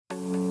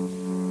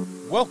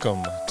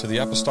Welcome to the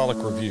Apostolic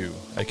Review,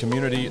 a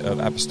community of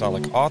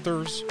apostolic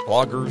authors,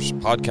 bloggers,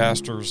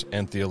 podcasters,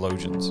 and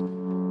theologians.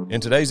 In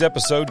today's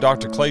episode,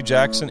 Dr. Clay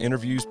Jackson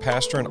interviews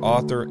pastor and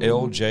author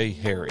L.J.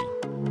 Harry.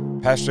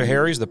 Pastor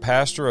Harry is the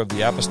pastor of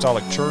the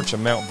Apostolic Church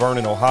in Mount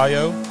Vernon,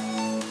 Ohio.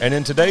 And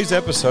in today's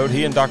episode,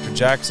 he and Dr.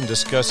 Jackson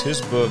discuss his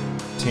book,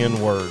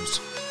 10 Words.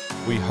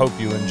 We hope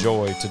you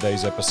enjoy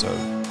today's episode.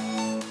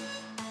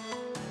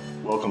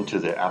 Welcome to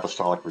the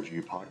Apostolic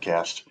Review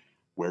podcast,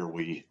 where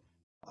we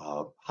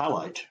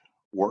highlight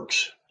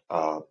works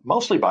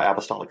mostly by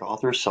apostolic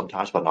authors,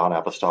 sometimes by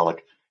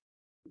non-apostolic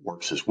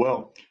works as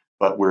well.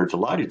 But we're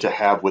delighted to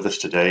have with us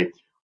today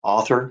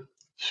author,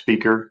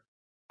 speaker,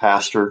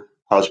 pastor,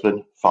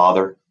 husband,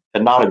 father,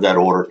 and not in that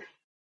order,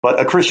 but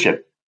a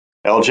Christian,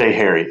 L.J.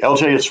 Harry.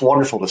 L.J., it's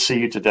wonderful to see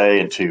you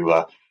today and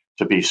to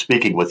be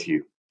speaking with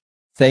you.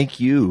 Thank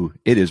you.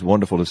 It is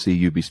wonderful to see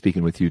you be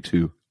speaking with you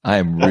too. I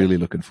am really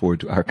looking forward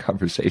to our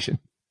conversation.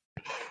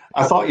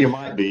 I thought you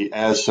might be,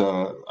 as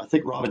I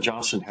think Robin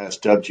Johnson has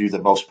dubbed you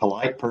the most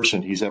polite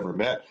person he's ever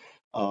met.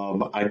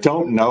 I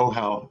don't know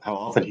how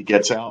often he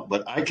gets out,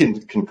 but I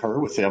can concur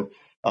with him.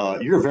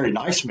 You're a very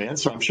nice man,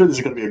 so I'm sure this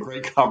is going to be a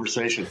great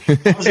conversation.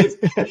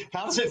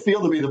 How does it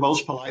feel to be the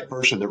most polite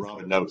person that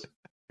Robin knows?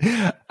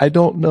 I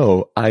don't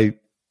know. I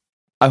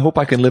hope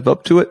I can live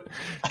up to it.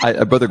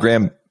 Brother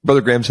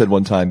Graham said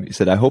one time, he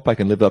said, I hope I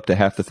can live up to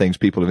half the things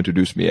people have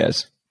introduced me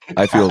as.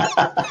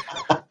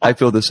 I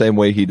feel the same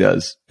way he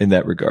does in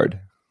that regard.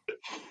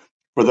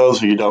 For those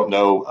of you who don't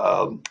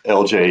know,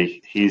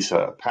 LJ, he's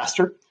a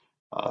pastor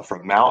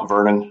from Mount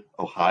Vernon,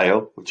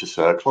 Ohio, which is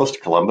close to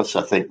Columbus,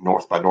 I think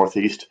north by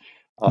northeast,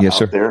 yes,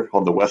 sir. Out there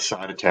on the west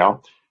side of town.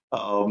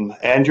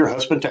 And your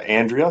husband to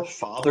Andrea,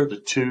 father to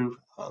two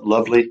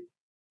lovely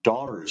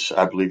daughters,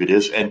 I believe it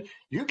is. And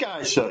you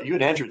guys, you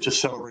and Andrea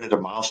just celebrated a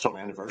milestone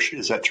anniversary.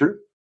 Is that true?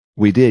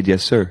 We did,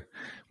 yes, sir.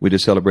 We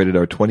just celebrated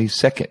our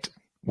 22nd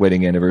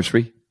wedding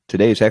anniversary.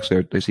 Today is actually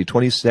our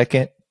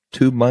 22nd,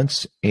 2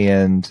 months,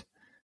 and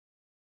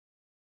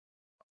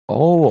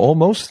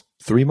almost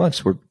 3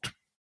 months.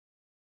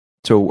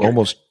 So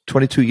almost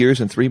 22 years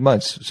and 3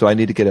 months. So I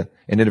need to get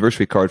an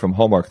anniversary card from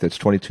Hallmark that's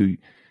 22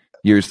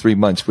 years, 3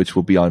 months, which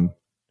will be on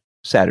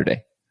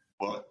Saturday.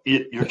 Well,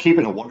 you're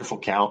keeping a wonderful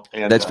count.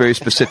 And that's very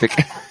specific.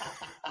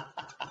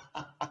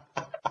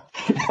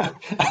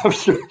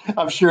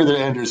 I'm sure that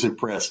Andrew's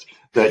impressed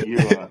that you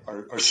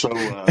are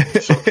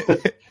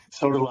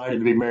so delighted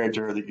to be married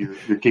to her that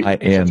you're keeping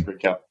such a great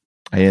count.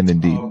 I am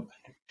indeed.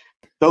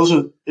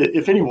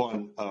 If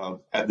anyone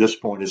at this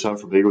point is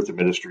unfamiliar with the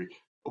ministry,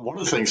 one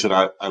of the things that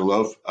I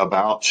love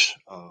about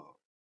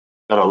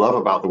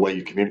the way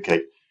you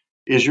communicate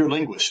is you're a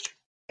linguist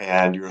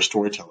and you're a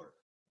storyteller,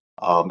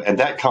 and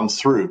that comes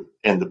through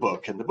in the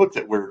book. And the book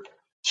that we're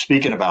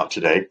speaking about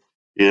today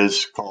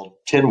is called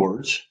 10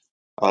 Words.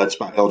 It's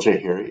by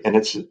L.J. Harry, and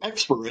it's an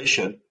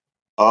exploration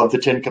of the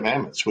 10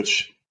 Commandments,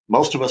 which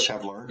most of us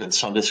have learned in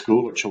Sunday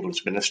school or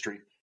children's ministry.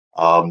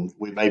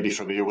 We may be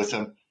familiar with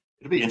them.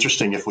 It'd be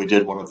interesting if we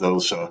did one of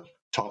those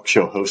talk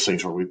show host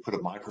things where we put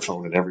a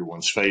microphone in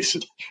everyone's face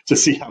to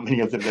see how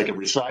many of them they can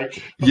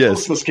recite. But yes,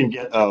 most of us can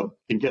get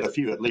a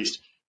few at least.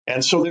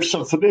 And so there's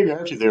some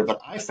familiarity there. But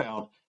I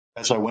found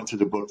as I went through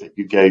the book that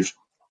you gave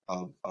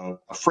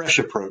a fresh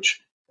approach,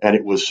 and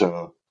it was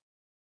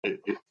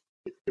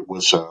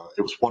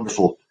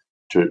wonderful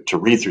to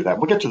read through that.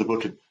 We'll get to the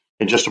book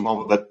in just a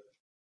moment, but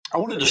I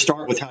wanted to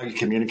start with how you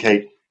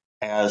communicate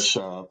as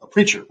a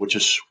preacher, which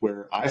is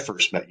where I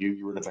first met you.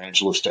 You were an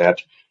evangelist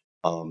at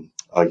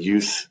a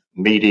youth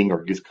meeting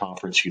or youth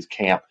conference, youth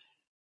camp.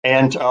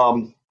 And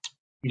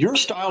your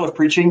style of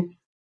preaching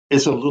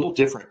is a little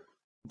different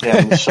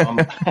than some.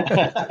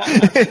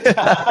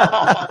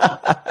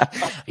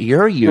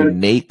 You're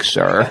unique,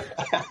 sir.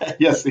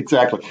 Yes,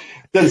 exactly.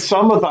 Than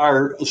some of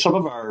our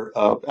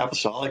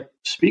apostolic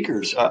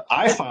speakers.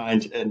 I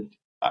find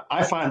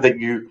that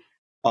you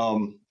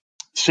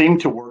seem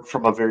to work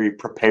from a very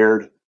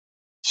prepared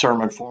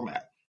sermon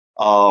format.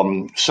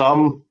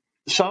 Some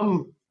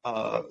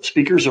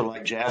speakers are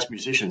like jazz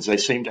musicians. They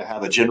seem to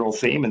have a general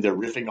theme and they're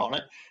riffing on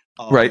it.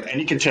 Right. And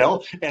you can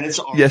tell, and it's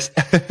art. Yes.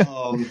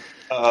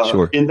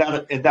 Sure. In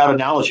that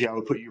analogy, I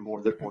would put you more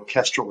in the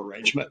orchestral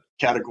arrangement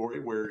category,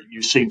 where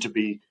you seem to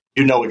be,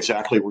 you know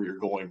exactly where you're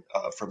going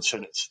from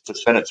sentence to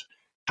sentence.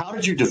 How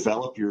did you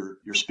develop your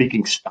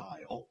speaking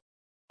style?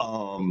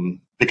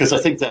 Because I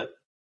think that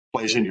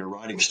plays in your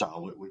writing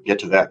style. We get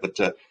to that,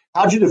 but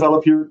how did you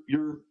develop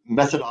your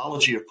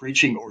methodology of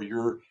preaching, or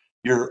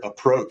your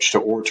approach to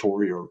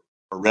oratory or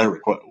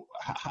rhetoric?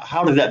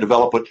 How did that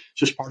develop? Was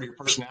just part of your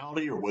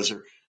personality, or was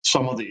there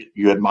someone that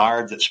you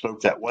admired that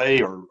spoke that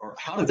way, or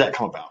how did that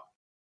come about?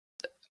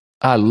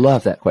 I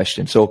love that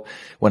question. So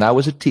when I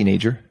was a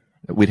teenager,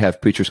 we'd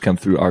have preachers come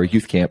through our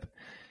youth camp,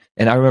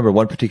 and I remember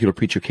one particular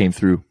preacher came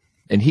through,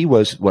 and he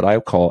was what I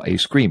call a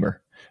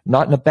screamer.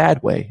 Not in a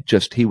bad way,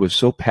 just he was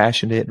so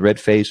passionate,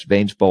 red-faced,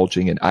 veins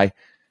bulging, and I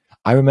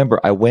remember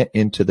I went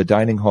into the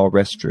dining hall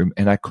restroom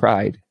and I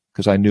cried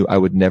because I knew I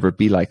would never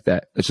be like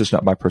that. It's just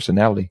not my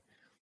personality.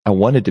 I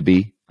wanted to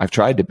be. I've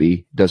tried to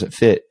be. Doesn't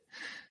fit.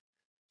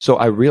 So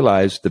I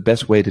realized the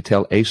best way to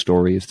tell a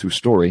story is through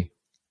story.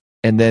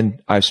 And then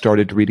I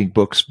started reading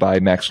books by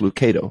Max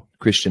Lucado,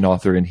 Christian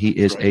author, and he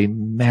is a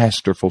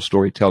masterful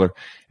storyteller.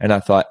 And I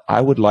thought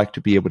I would like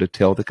to be able to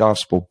tell the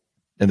gospel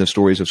and the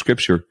stories of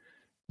Scripture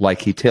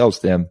like he tells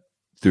them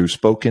through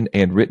spoken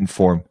and written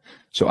form.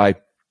 So I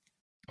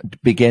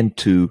began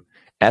to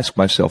ask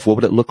myself, what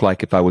would it look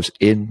like if I was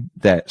in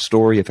that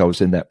story, if I was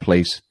in that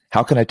place?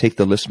 How can I take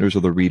the listeners or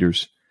the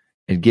readers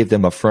and give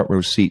them a front row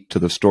seat to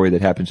the story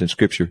that happens in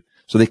Scripture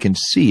so they can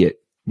see it,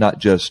 not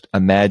just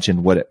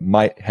imagine what it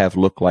might have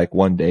looked like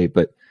one day,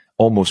 but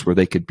almost where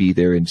they could be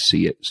there and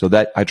see it. So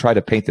that I try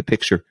to paint the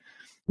picture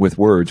with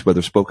words,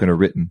 whether spoken or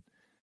written.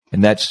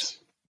 And that's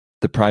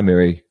the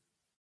primary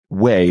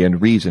way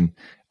and reason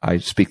I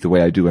speak the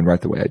way I do and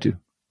write the way I do.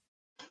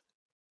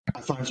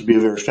 I find it to be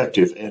very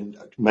effective. And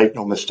make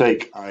no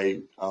mistake,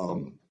 I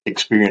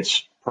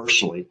experienced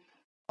personally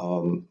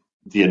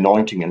the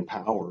anointing and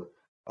power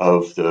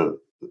of the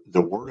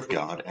Word of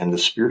God and the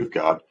Spirit of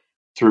God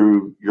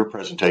through your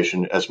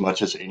presentation as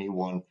much as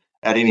anyone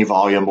at any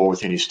volume or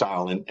with any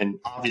style. And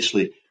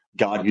obviously,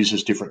 God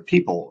uses different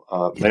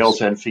people,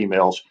 males and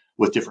females,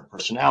 with different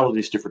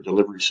personalities, different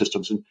delivery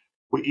systems. And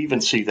we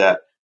even see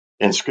that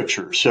in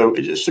Scripture. So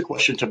it's just a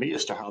question to me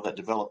as to how that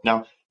developed.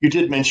 Now, you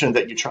did mention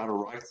that you try to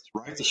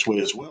write this way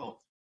as well.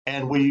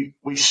 And we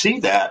see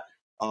that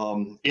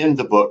in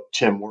the book,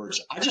 10 Words.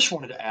 I just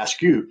wanted to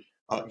ask you,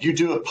 you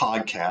do a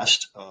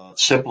podcast,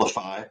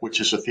 Simplify, which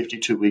is a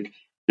 52-week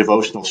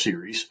devotional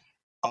series.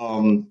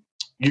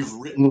 You've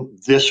written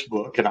this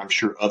book, and I'm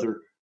sure other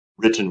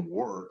written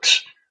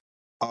works.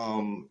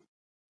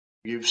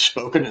 You've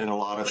spoken in a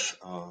lot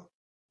of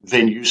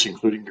venues,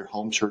 including your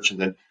home church and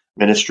then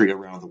ministry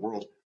around the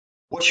world.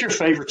 What's your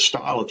favorite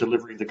style of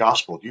delivering the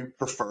gospel? Do you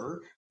prefer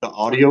the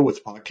audio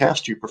with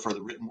podcast? Do you prefer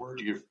the written word?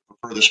 Do you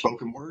prefer the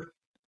spoken word?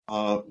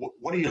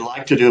 What do you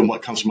like to do, and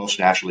what comes most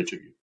naturally to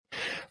you?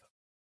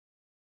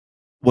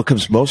 What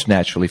comes most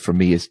naturally for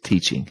me is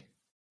teaching.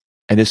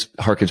 And this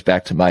harkens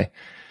back to my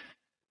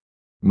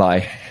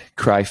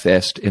cry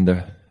fest in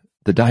the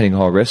dining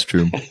hall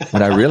restroom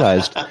when I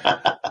realized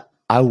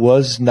I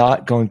was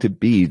not going to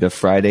be the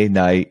Friday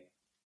night,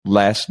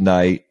 last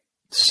night,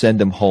 send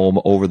them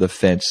home over the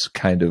fence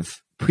kind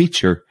of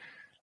preacher.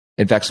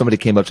 In fact, somebody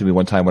came up to me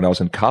one time when I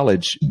was in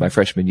college, my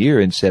freshman year,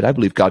 and said, I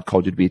believe God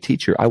called you to be a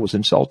teacher. I was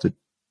insulted.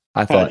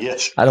 I thought,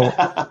 yes. I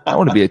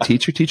want to be a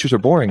teacher. Teachers are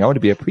boring. I want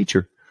to be a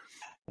preacher.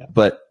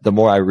 But the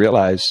more I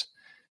realize,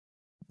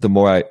 the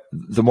more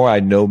I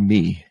know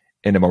me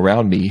and am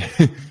around me,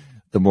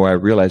 the more I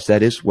realize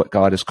that is what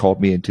God has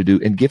called me to do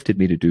and gifted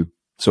me to do.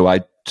 So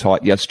I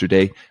taught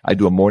yesterday. I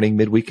do a morning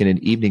midweek and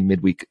an evening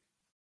midweek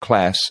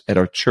class at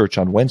our church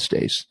on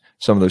Wednesdays.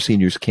 Some of those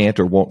seniors can't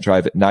or won't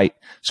drive at night.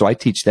 So I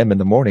teach them in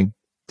the morning,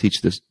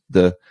 teach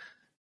the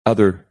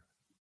other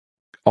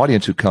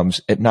audience who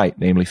comes at night,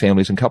 namely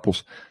families and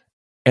couples.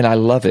 And I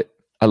love it.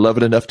 I love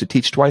it enough to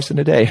teach twice in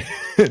a day.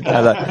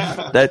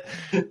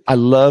 I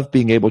love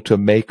being able to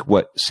make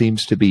what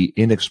seems to be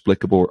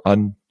inexplicable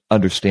or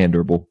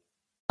understandable.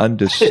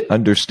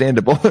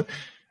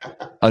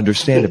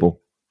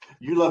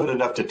 You love it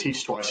enough to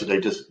teach twice a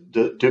day.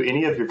 Do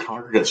any of your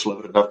congregants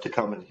love it enough to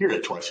come and hear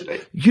it twice a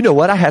day? You know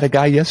what? I had a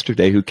guy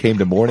yesterday who came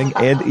to morning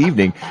and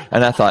evening,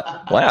 and I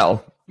thought,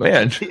 wow,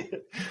 man,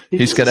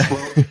 he's going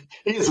to...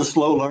 He is a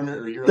slow learner,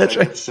 or you're a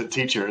magnificent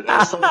teacher.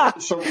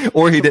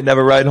 Or he didn't have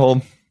a ride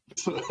home.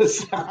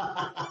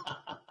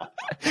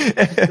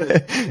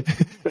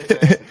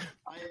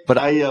 But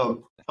I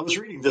was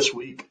reading this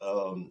week,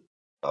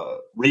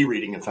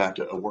 rereading, in fact,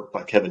 a work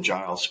by Kevin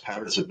Giles,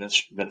 Patterns of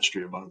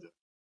Ministry Among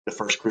the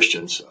First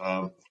Christians.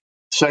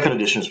 Second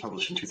edition was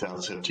published in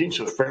 2017,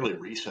 so a fairly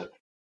recent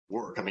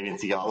work. I mean, in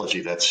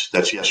theology,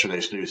 that's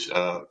yesterday's news.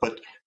 But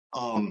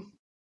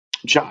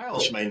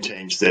Giles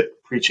maintains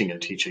that preaching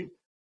and teaching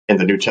in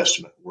the New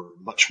Testament were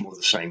much more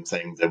the same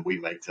thing than we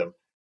make them.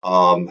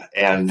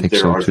 And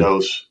there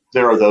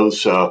are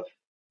those,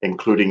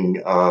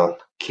 including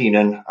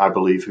Keenan, I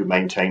believe, who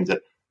maintained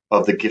that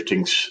of the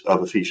giftings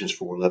of Ephesians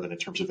 4:11 in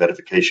terms of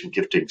edification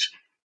giftings,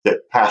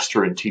 that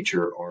pastor and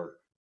teacher are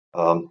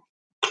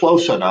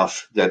close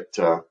enough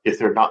that if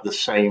they're not the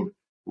same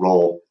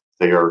role,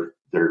 they're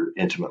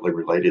intimately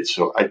related.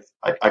 So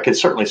I can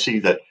certainly see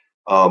that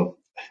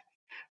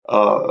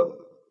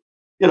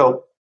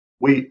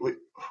we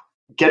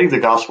getting the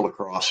gospel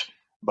across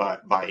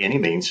by any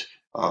means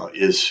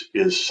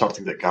is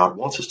something that God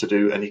wants us to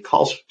do, and He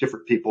calls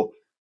different people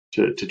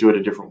to do it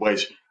in different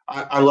ways.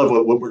 I love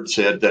what Woodward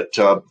said,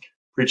 that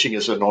preaching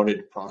is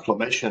anointed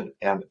proclamation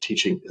and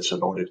teaching is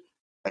anointed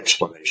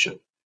explanation.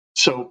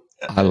 So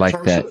I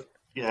like that.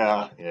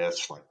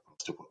 It's like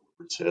most of what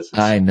Woodward says.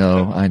 I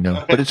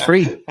know, but it's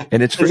free,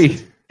 and it's free.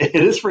 It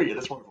is free, and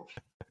it's wonderful.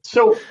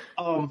 So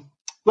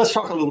let's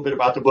talk a little bit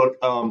about the book.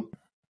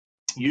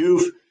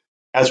 You've,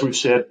 as we've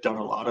said, done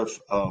a lot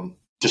of,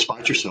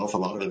 despite yourself, a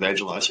lot of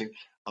evangelizing.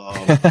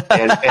 And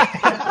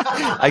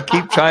I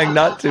keep trying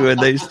not to, and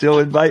they still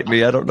invite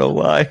me. I don't know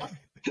why.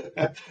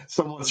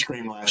 Someone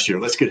screamed last year,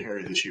 let's get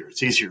Harry this year.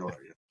 It's easier on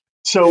you.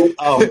 So,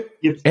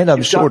 and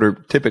I'm shorter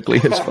typically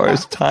as far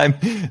as time.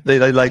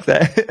 They like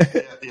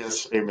that.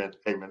 Yes, amen,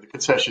 amen. The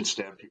concession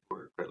stand people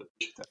are greatly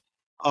appreciate that.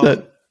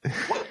 But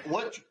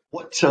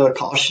What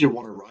caused you to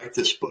want to write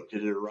this book?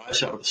 Did it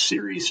arise out of a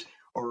series,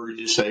 or did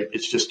you say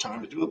it's just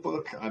time to do a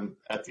book? I'm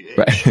at the age.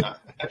 right.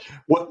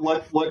 What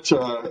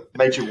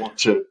made you want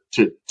to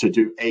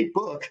do a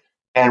book,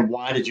 and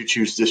why did you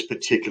choose this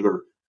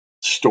particular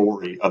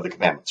story of the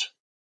commandments?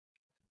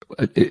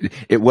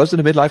 It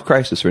wasn't a midlife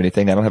crisis or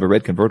anything. I don't have a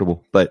red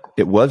convertible, but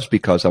it was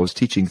because I was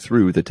teaching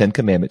through the 10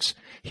 Commandments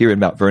here in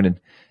Mount Vernon,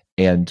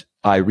 and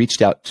I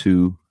reached out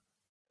to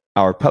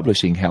our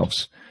publishing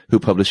house who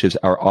publishes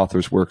our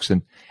authors' works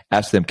and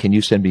asked them, can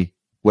you send me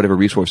whatever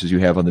resources you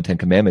have on the 10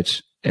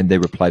 Commandments? And they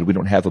replied, we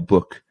don't have a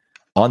book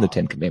on the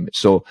 10 Commandments.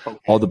 So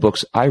all the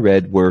books I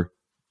read were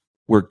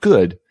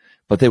good,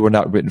 but they were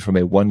not written from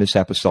a oneness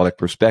apostolic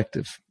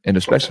perspective. And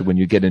especially when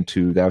you get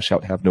into thou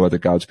shalt have no other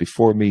gods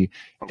before me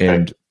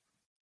and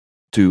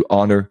to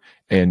honor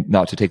and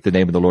not to take the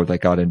name of the Lord thy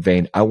God in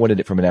vain. I wanted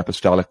it from an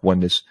apostolic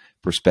oneness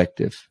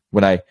perspective.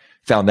 When I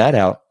found that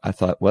out, I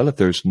thought, well, if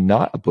there's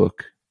not a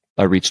book,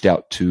 I reached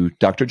out to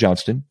Dr.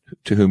 Johnston,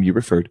 to whom you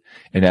referred,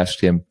 and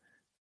asked him,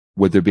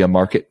 would there be a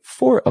market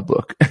for a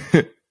book?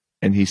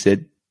 And he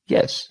said,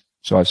 yes.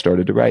 So I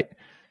started to write.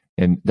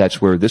 And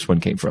that's where this one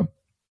came from.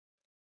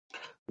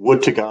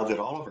 Would to God that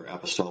all of our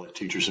apostolic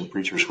teachers and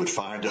preachers would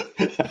find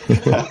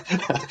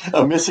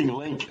a missing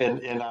link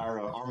in our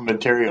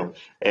armamentarium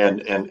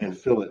and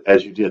fill it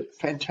as you did.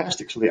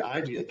 Fantastic. So the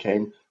idea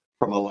came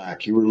from a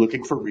lack. You were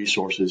looking for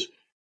resources.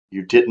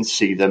 You didn't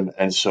see them.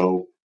 And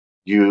so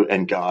you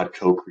and God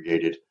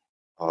co-created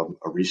a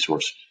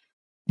resource.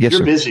 Yes, You're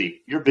sir.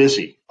 busy. You're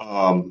busy.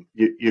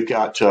 You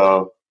got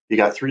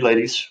 3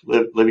 ladies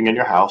living in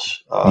your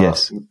house.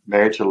 Yes.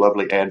 Married to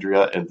lovely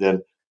Andrea, and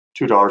then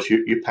 2 daughters.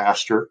 You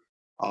pastor.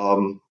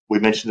 We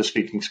mentioned the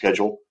speaking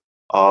schedule.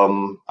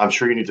 I'm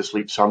sure you need to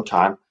sleep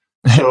sometime.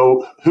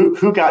 So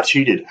who got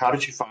cheated? How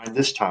did you find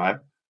this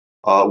time?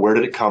 Where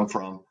did it come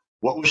from?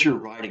 What was your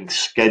writing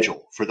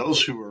schedule? For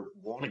those who are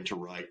wanting to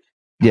write,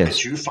 how Yes.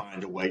 did you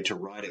find a way to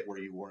write it where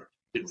you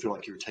didn't feel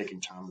like you were taking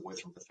time away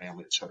from the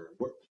family, et cetera?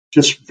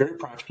 Just very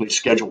practically,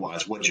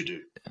 schedule-wise, what did you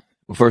do?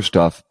 Well, first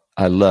off,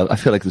 I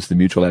feel like this is the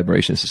Mutual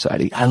Admiration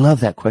Society. I love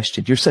that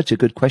question. You're such a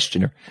good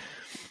questioner.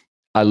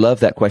 I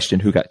love that question,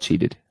 who got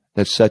cheated?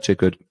 That's such a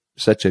good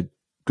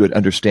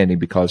understanding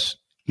because,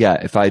 yeah,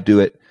 if I do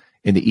it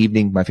in the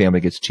evening, my family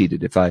gets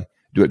cheated. If I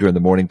do it during the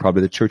morning,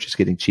 probably the church is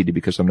getting cheated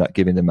because I'm not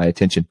giving them my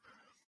attention.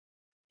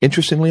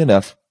 Interestingly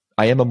enough,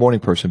 I am a morning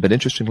person, but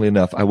interestingly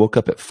enough, I woke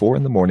up at 4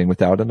 a.m.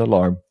 without an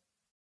alarm.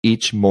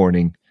 Each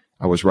morning,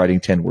 I was writing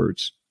 10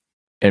 words.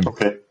 And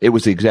it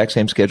was the exact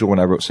same schedule when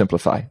I wrote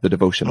Simplify, the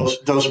devotional.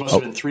 Those must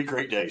have been 3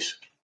 great days.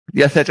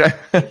 Yes, that's right.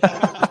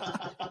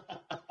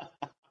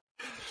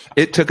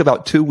 It took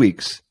about 2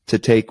 weeks to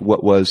take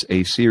what was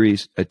a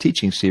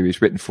teaching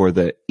series written for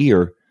the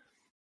ear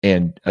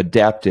and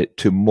adapt it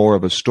to more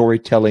of a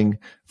storytelling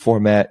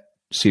format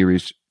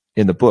series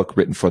in the book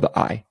written for the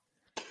eye.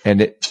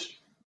 And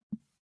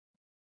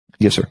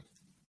yes, sir.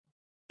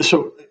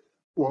 So,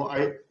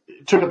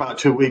 it took about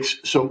 2 weeks.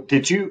 So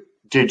did you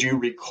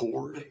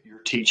record your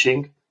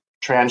teaching,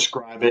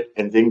 transcribe it,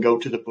 and then go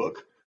to the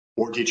book?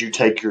 Or did you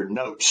take your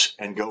notes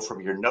and go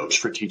from your notes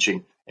for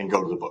teaching and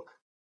go to the book?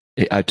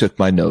 I took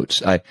my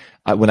notes.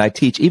 When I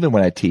teach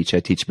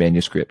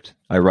manuscript.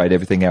 I write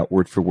everything out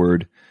word for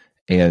word,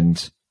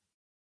 and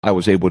I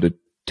was able to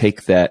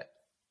take that,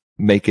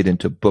 make it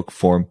into book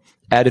form,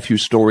 add a few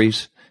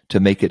stories to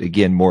make it,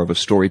 again, more of a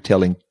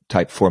storytelling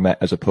type format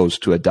as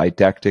opposed to a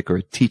didactic or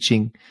a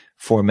teaching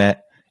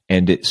format.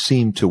 And it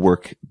seemed to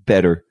work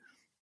better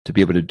to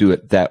be able to do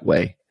it that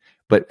way.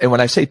 And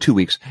when I say 2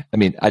 weeks, I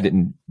mean, I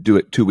didn't do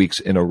it 2 weeks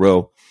in a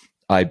row.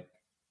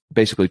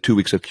 Basically 2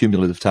 weeks of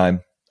cumulative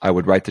time. I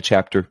would write the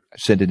chapter,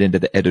 send it into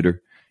the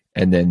editor,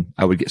 and then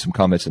I would get some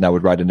comments and I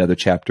would write another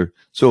chapter.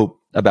 So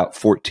about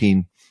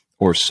 14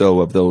 or so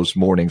of those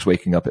mornings,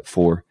 waking up at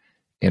 4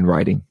 and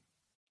writing,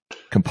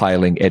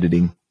 compiling,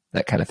 editing,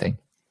 that kind of thing.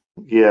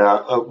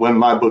 Yeah. When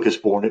my book is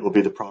born, it will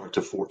be the product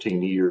of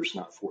 14 years,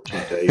 not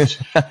 14 days.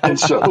 And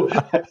so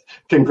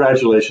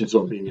congratulations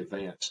on being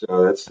advanced.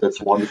 That's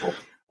wonderful.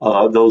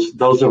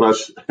 Those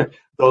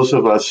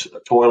of us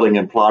toiling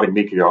and plotting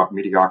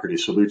mediocrity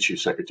salute you,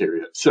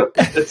 Secretariat. So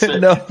that's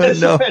no.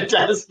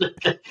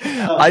 fantastic.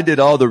 I did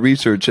all the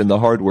research and the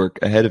hard work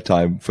ahead of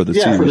time for the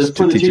series.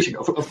 For the teaching,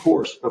 of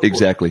course.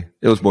 Exactly.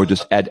 It was more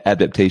just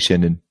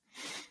adaptation. And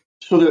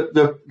so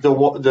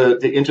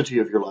the entity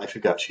of your life who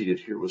got cheated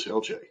here was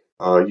LJ.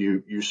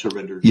 You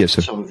surrendered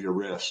some of your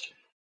rest,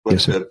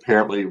 but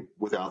apparently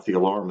without the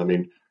alarm. I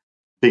mean,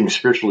 being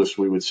spiritualists,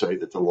 we would say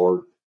that the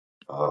Lord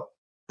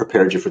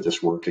prepared you for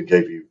this work and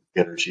gave you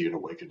energy and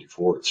awakened you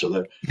for it.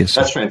 So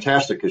that's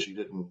fantastic because you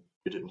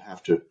didn't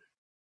have to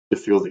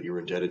feel that you were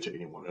indebted to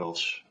anyone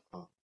else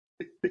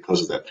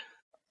because of that.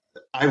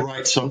 I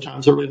write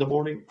sometimes early in the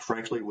morning.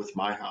 Frankly, with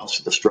my house,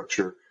 the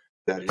structure,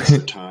 that is the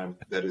time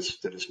that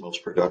is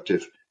most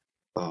productive.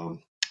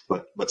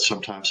 but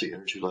sometimes the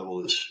energy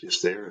level is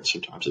there, and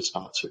sometimes it's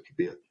not. So it could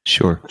be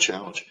Sure. a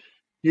challenge.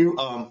 You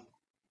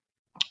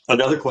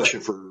Another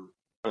question for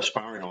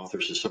aspiring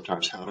authors is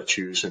sometimes how to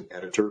choose an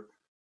editor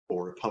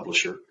or a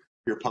publisher.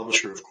 Your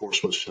publisher, of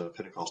course, was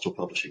Pentecostal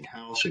Publishing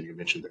House, and you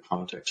mentioned the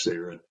context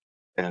there,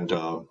 and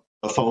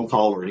a phone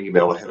call or an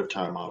email ahead of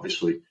time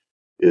obviously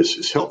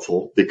is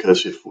helpful,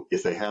 because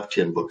if they have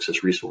 10 books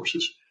as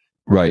resources,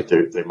 Right.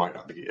 they might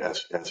not be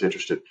as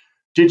interested.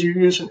 Did you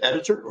use an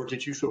editor, or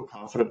did you feel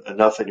confident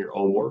enough in your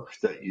own work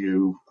that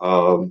you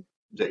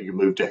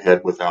moved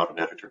ahead without an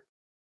editor?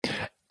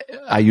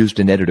 I used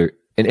an editor.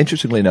 And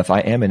interestingly enough, I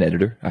am an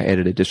editor. I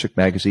edited District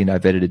Magazine.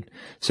 I've edited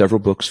several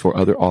books for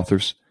other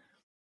authors.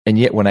 And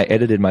yet when I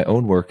edited my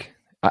own work,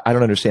 I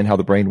don't understand how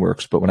the brain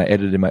works, but when I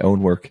edited my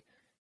own work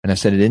and I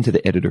sent it into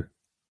the editor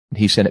and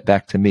he sent it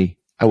back to me,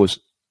 I was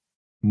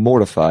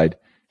mortified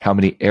how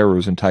many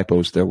errors and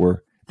typos there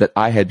were that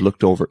I had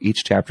looked over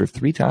each chapter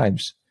 3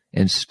 times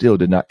and still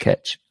did not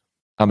catch.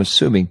 I'm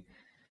assuming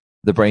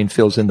the brain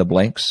fills in the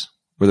blanks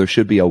where there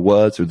should be a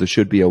was or there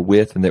should be a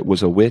with and there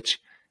was a which.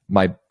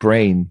 My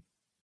brain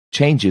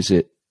changes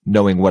it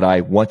knowing what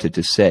I wanted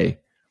to say.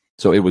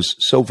 So it was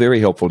so very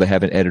helpful to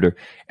have an editor.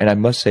 And I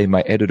must say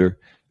my editor,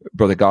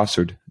 Brother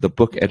Gossard, the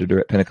book editor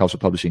at Pentecostal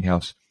Publishing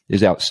House,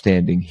 is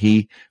outstanding.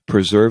 He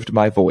preserved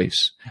my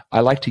voice.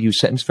 I like to use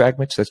sentence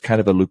fragments. That's kind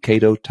of a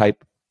Lucado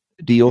type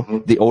deal.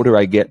 Mm-hmm. The older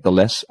I get, the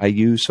less I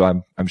use.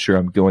 So I'm sure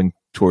I'm going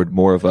toward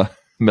more of a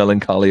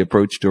melancholy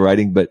approach to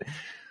writing, but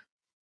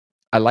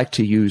I like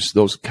to use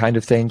those kind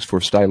of things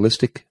for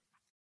stylistic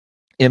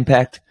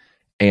impact.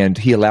 And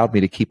he allowed me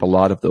to keep a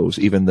lot of those,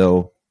 even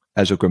though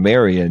as a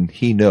grammarian,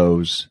 he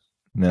knows,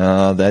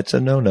 no, that's a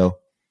no-no.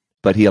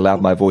 But he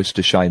allowed my voice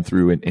to shine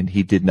through, and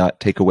he did not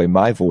take away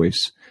my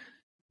voice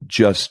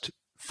just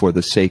for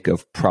the sake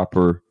of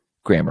proper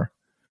grammar.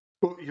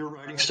 Well, your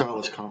writing style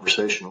is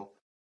conversational.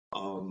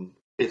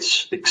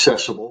 It's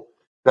accessible.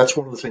 That's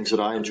one of the things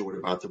that I enjoyed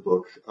about the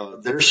book.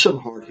 There's some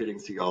hard-hitting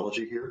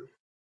theology here,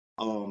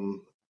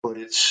 but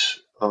it's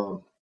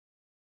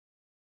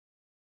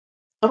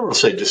I don't want to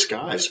say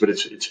disguised, but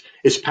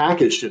it's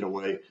packaged in a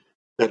way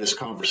that is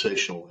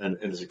conversational and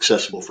is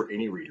accessible for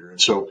any reader.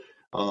 And so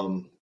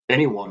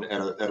anyone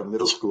at a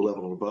middle school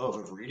level and above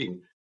of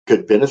reading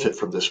could benefit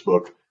from this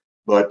book.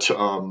 But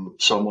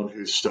someone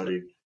who's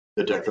studied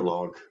the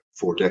Decalogue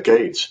for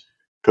decades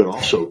could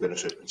also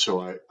benefit. And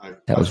so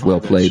that was well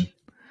played.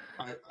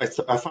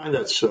 I find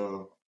that's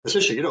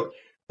essentially,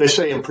 they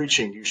say in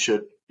preaching you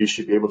should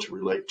be able to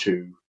relate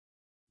to,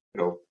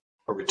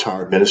 a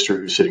retired minister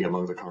who's sitting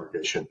among the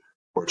congregation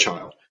or a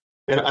child.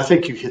 And I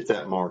think you hit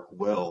that mark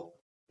well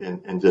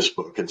in this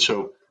book. And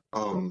so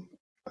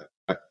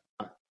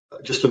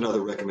just another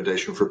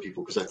recommendation for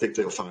people, because I think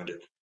they'll find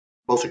it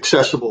both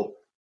accessible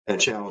and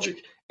challenging.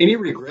 Any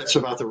regrets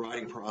about the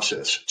writing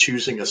process,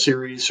 choosing a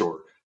series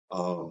or,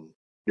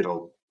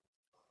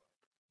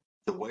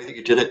 the way that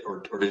you did it,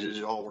 or did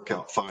it all work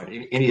out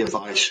fine? Any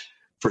advice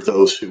for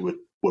those who would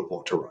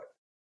want to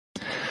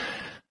write?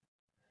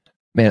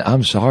 Man,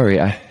 I'm sorry.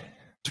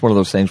 It's one of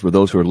those things where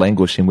those who are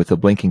languishing with a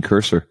blinking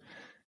cursor,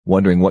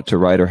 wondering what to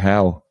write or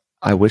how,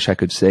 I wish I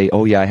could say,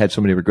 oh yeah, I had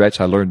so many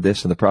regrets. I learned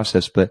this in the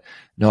process, but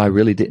no, I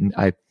really didn't.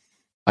 I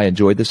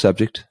enjoyed the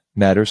subject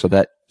matter, so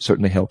that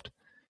certainly helped.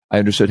 I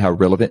understood how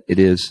relevant it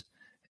is.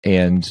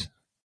 And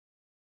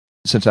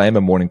since I am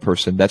a morning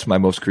person, that's my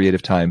most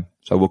creative time.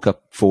 So I woke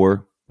up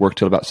 4, worked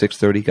till about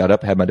 6:30, got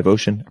up, had my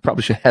devotion. I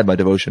probably should have had my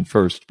devotion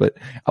first, but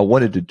I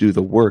wanted to do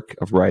the work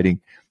of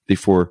writing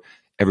before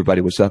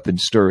everybody was up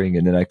and stirring,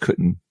 and then I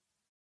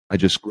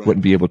just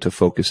wouldn't be able to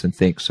focus and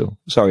think. So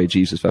sorry,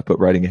 Jesus, if I put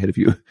writing ahead of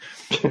you.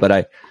 But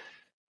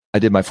I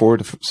did my 4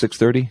 to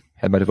 6:30,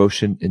 had my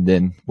devotion, and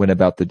then went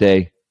about the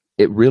day.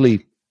 It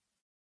really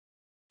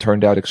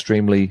turned out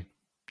extremely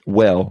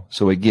well.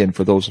 So again,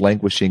 for those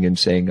languishing and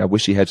saying, I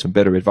wish he had some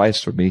better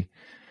advice for me,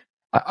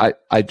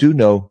 I do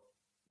know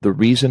the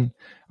reason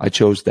I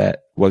chose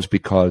that was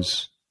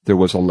because there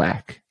was a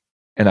lack.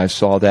 And I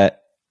saw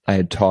that. I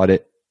had taught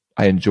it.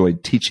 I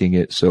enjoyed teaching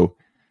it. So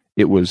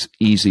it was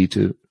easy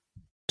to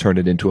turn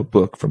it into a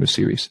book from a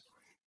series.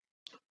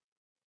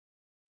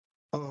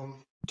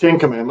 10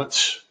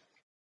 Commandments.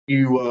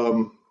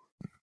 You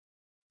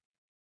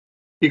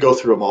go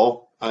through them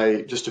all.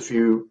 Just a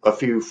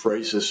few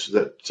phrases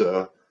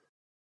that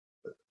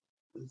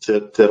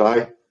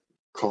I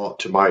caught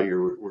to my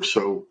ear were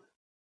so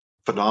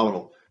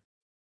phenomenal.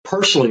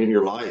 Personally, in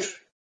your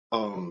life,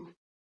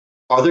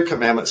 are there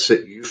commandments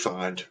that you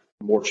find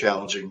more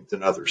challenging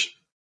than others?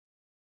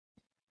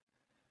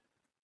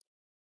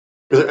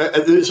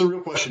 It's a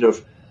real question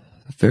of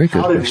very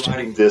good how did question.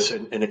 writing this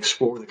and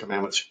exploring the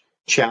commandments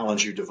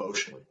challenge you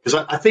devotionally?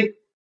 Because I think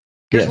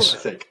here's what I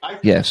think.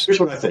 Here's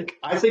what I think.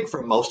 I think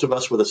for most of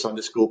us with a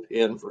Sunday school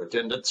pin for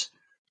attendance,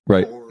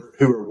 right, or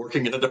who are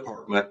working in a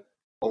department,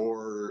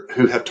 or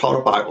who have taught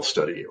a Bible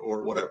study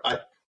or whatever,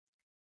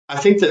 I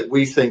think that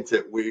we think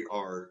that we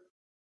are,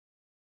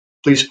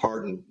 please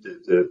pardon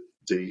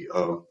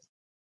the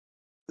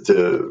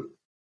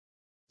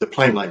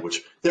plain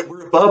language, that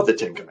we're above the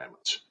 10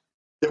 Commandments.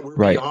 that we're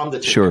Right. beyond the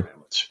Ten Sure.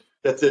 Commandments,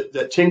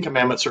 that 10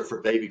 Commandments are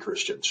for baby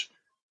Christians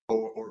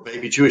or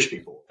baby Jewish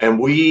people. And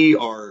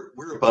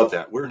we're above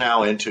that. We're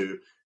now into,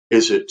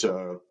 is it,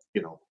 are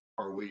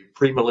we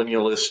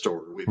premillennialist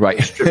or are we Right.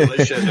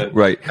 post-tribulation? And,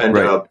 Right. and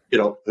Right.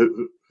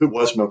 who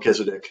was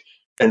Melchizedek?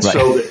 And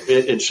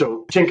Right.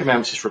 so 10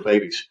 Commandments is for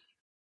babies.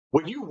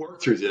 When you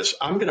work through this,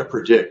 I'm going to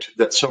predict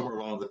that somewhere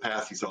along the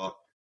path you thought,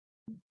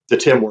 the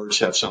 10 words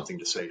have something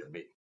to say to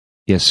me.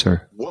 Yes,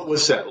 sir. What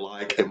was that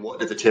like, and what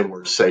did the 10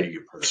 words say to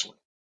you personally?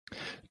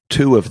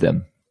 2 of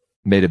them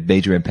made a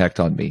major impact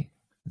on me.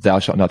 Thou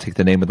shalt not take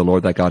the name of the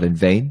Lord thy God in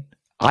vain.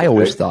 I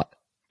always thought,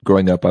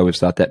 growing up,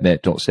 that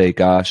meant don't say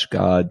gosh,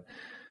 God.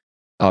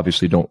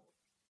 Obviously, don't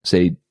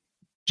say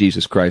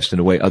Jesus Christ in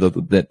a way other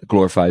than that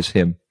glorifies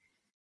him.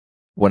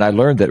 When I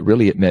learned that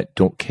really it meant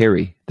don't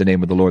carry the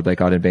name of the Lord thy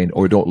God in vain,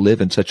 or don't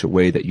live in such a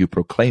way that you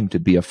proclaim to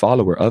be a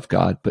follower of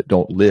God, but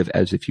don't live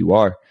as if you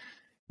are,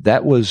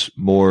 that was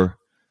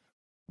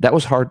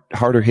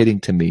harder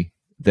hitting to me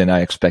than I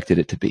expected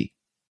it to be.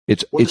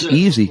 It's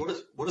easy.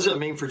 What does that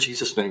mean for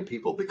Jesus' name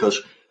people?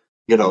 Because,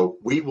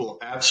 we will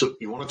absolutely,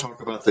 you want to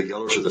talk about the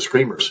yellers or the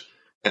screamers.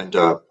 And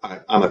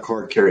I'm a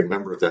card-carrying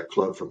member of that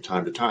club from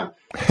time to time.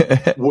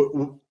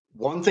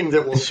 One thing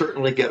that will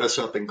certainly get us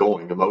up and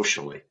going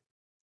emotionally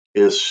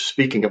is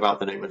speaking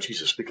about the name of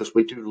Jesus, because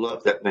we do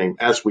love that name,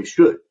 as we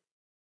should.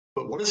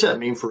 But what does that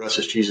mean for us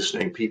as Jesus'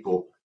 name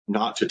people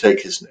not to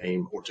take his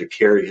name or to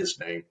carry his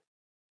name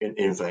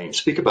in vain?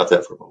 Speak about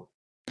that for a moment.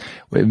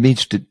 Well, it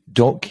means to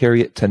don't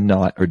carry it to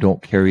naught, or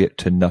don't carry it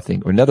to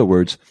nothing. Or in other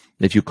words,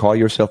 if you call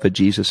yourself a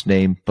Jesus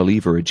name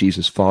believer, a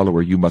Jesus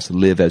follower, you must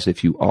live as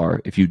if you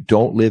are. If you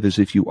don't live as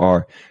if you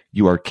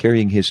are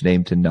carrying his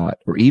name to naught.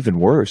 Or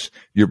even worse,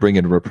 you're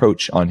bringing a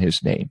reproach on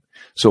his name.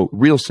 So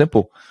real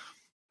simple,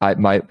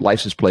 my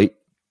license plate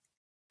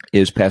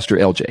is Pastor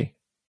LJ.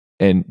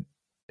 And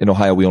in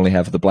Ohio, we only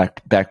have the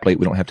black back plate.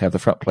 We don't have to have the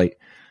front plate.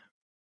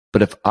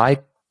 But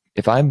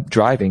if I'm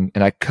driving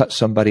and I cut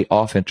somebody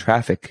off in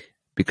traffic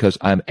because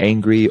I'm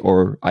angry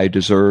or I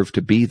deserve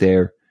to be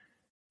there,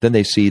 then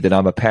they see that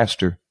I'm a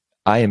pastor.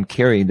 I am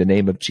carrying the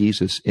name of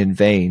Jesus in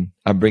vain.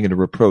 I'm bringing a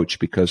reproach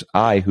because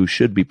I, who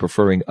should be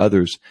preferring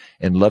others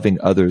and loving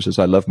others as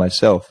I love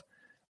myself,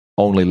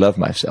 only love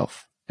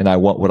myself. And I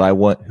want what I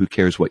want. Who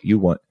cares what you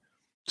want?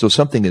 So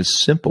something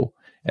as simple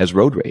as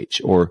road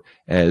rage or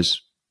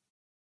as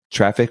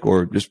traffic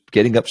or just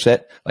getting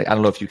upset. Like, I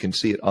don't know if you can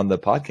see it on the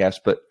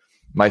podcast, but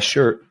my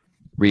shirt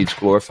reads,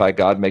 glorify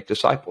God, make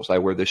disciples. I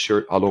wear this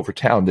shirt all over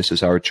town. This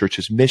is our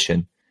church's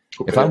mission.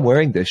 Okay. If I'm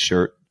wearing this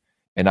shirt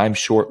and I'm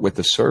short with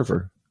the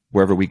server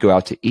wherever we go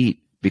out to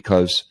eat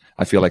because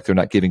I feel like they're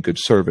not giving good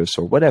service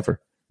or whatever,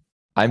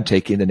 I'm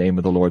taking the name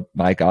of the Lord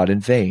my God in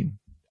vain.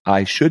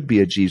 I should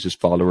be a Jesus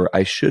follower.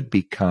 I should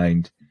be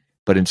kind,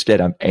 but instead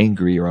I'm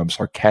angry or I'm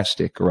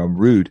sarcastic or I'm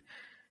rude.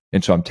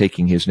 And so I'm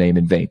taking his name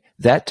in vain.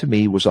 That to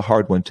me was a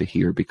hard one to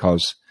hear,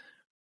 because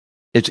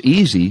it's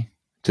easy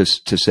to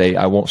say,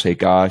 I won't say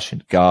gosh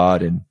and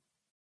God and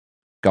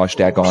gosh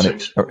daggone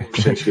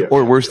it,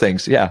 or worse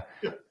things. Yeah.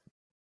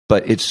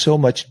 But it's so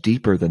much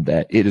deeper than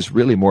that. It is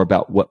really more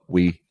about what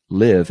we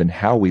live and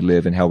how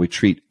we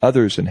treat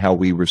others and how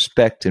we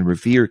respect and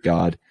revere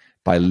God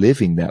by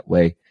living that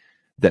way.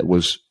 That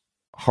was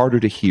harder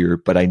to hear,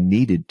 but I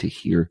needed to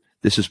hear.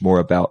 This is more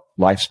about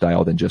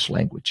lifestyle than just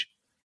language.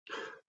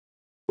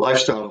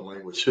 Lifestyle and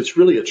language. It's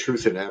really a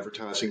truth in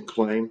advertising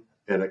claim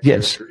and a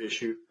character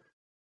issue.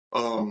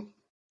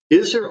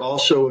 Is there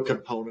also a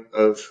component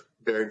of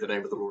bearing the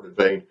name of the Lord in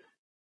vain?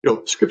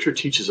 Scripture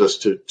teaches us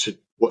to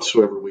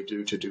whatsoever we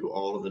do, to do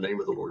all in the name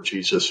of the Lord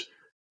Jesus.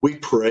 We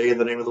pray in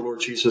the name of the Lord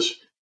Jesus.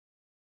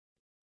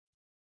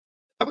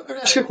 I'm going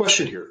to ask you a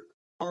question here.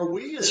 Are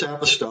we as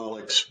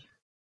apostolics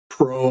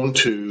prone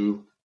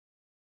to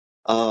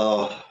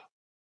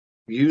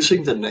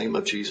using the name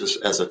of Jesus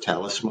as a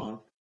talisman?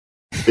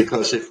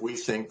 Because if we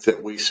think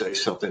that we say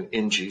something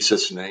in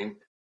Jesus' name,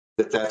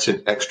 that's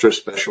an extra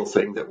special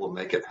thing that will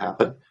make it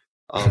happen.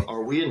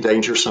 Are we in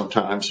danger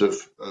sometimes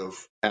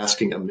of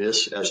asking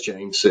amiss, as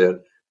James said,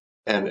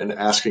 and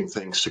asking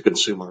things to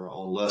consume our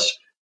own lust,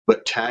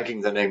 but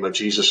tagging the name of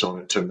Jesus on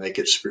it to make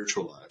it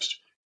spiritualized?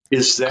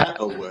 Is that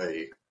a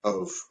way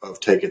of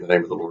taking the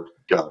name of the Lord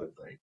God in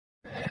vain?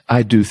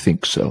 I do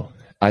think so.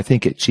 I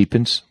think it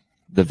cheapens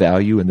the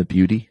value and the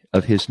beauty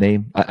of his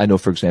name. I know,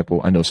 for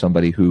example,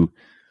 somebody who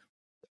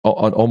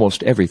on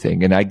almost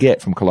everything, and I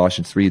get from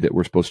Colossians 3 that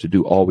we're supposed to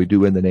do all we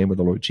do in the name of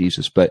the Lord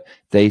Jesus, but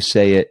they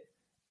say it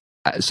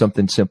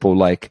something simple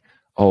like,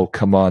 oh,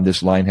 come on,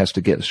 this line has to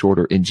get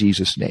shorter, in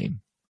Jesus'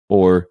 name.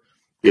 Or,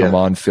 come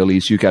on,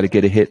 Phillies, you got to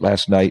get a hit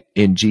last night,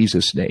 in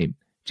Jesus' name.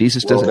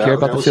 Jesus doesn't care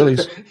about the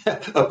Phillies.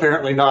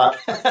 Apparently not.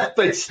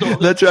 They still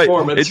That's right.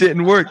 It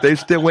didn't work. They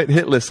still went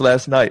hitless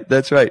last night.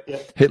 That's right. Yeah.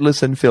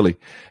 Hitless in Philly.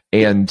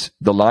 And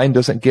the line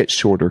doesn't get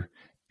shorter.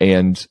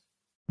 And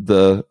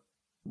the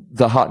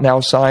hot now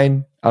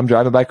sign, I'm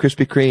driving by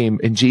Krispy Kreme,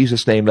 in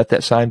Jesus' name, let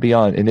that sign be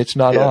on. And it's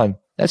not on.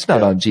 That's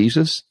not on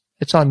Jesus.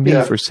 It's on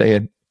me for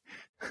saying,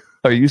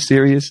 are you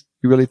serious?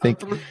 You really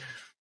think?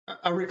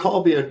 I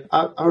recall being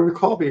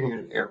in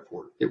an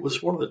airport. It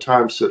was one of the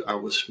times that I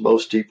was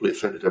most deeply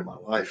offended in my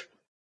life.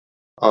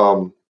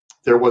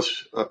 There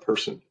was a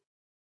person,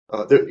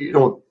 a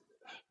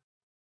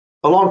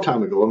long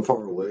time ago and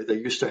far away, they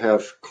used to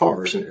have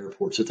cars in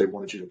airports that they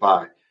wanted you to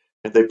buy,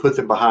 and they put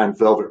them behind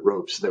velvet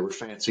ropes. They were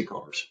fancy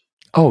cars.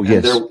 Oh,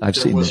 And yes, I've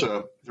seen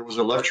that. there was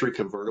a luxury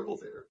convertible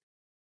there,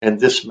 and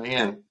this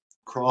man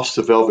crossed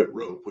the velvet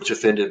rope, which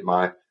offended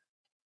my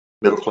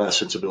middle class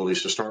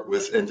sensibilities to start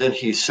with, and then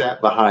he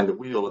sat behind the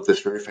wheel of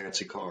this very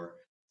fancy car,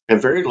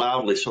 and very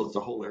loudly, so that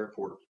the whole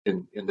airport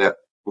in that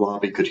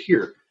lobby could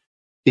hear,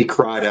 he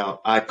cried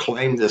out, "I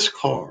claim this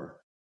car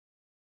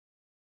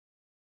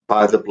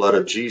by the blood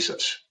of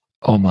Jesus."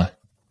 Oh, my.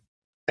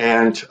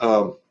 And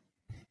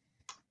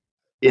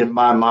in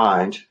my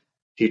mind,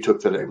 he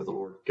took the name of the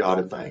Lord God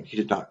in vain. He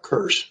did not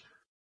curse,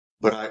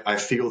 but I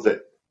feel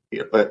that,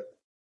 but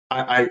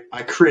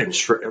I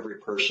cringed for every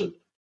person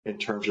in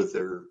terms of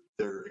their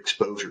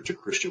exposure to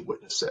Christian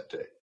witness that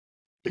day,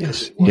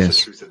 because it was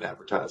a truth in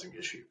advertising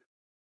issue.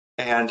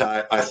 And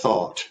I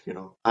thought,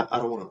 I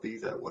don't want to be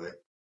that way.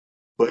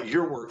 But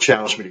your work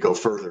challenged me to go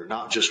further,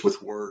 not just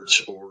with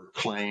words or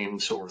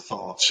claims or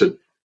thoughts and,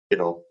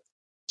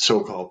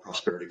 so-called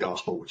prosperity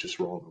gospel, which is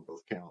wrong on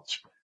both counts.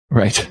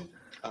 Right.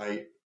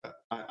 I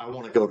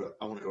want to go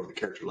to the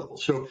character level.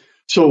 So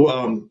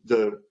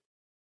the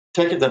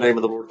taking the name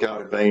of the Lord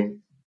God in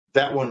vain,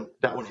 that one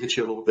hits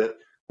you a little bit.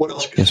 What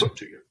else spoke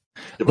to you?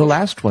 The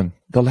last one,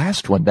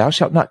 thou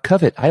shalt not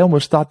covet. I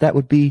almost thought that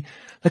would be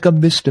like a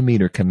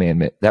misdemeanor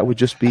commandment. That would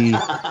just be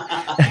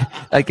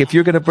like, if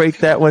you're going to break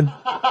that one.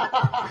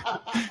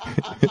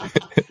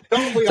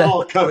 Don't we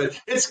all covet?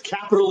 It's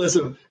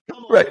capitalism.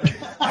 Come on. Right.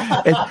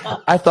 And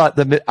I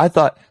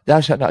thought thou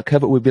shalt not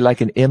covet would be like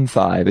an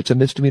M5. It's a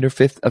misdemeanor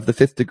of the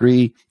fifth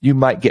degree. You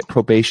might get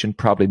probation,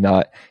 probably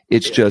not.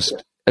 It's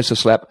a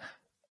slap.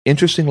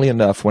 Interestingly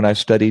enough, when I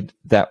studied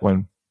that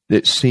one,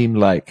 it seemed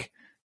like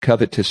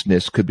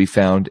covetousness could be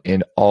found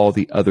in all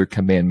the other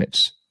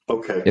commandments.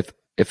 Okay.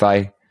 If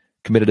I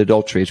committed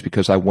adultery, it's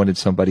because I wanted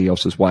somebody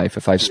else's wife.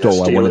 If I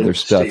stole, I wanted their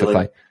stuff.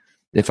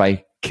 If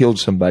I killed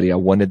somebody, I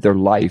wanted their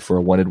life, or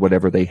I wanted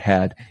whatever they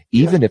had.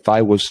 Even if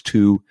I was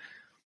to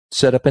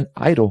set up an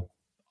idol,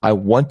 I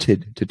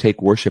wanted to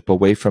take worship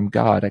away from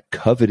God. I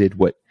coveted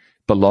what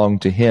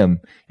belonged to him,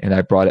 and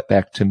I brought it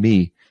back to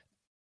me.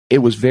 It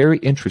was very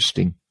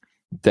interesting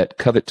that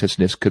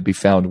covetousness could be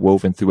found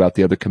woven throughout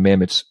the other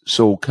commandments.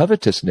 So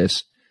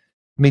covetousness,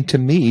 to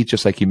me,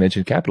 just like you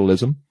mentioned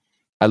capitalism,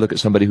 I look at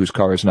somebody whose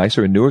car is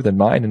nicer and newer than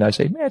mine, and I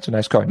say, man, it's a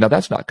nice car. Now,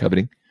 that's not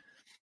coveting.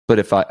 But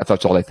if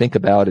that's all I think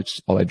about,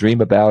 it's all I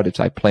dream about, it's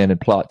I plan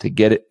and plot to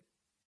get it,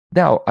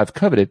 now I've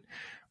coveted.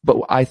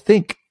 But I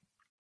think,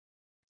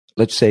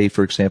 let's say,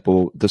 for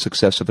example, the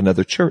success of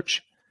another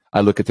church.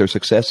 I look at their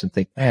success and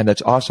think, man,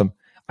 that's awesome.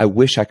 I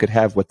wish I could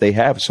have what they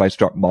have. So I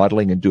start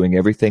modeling and doing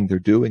everything they're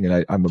doing.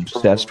 And I'm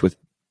obsessed with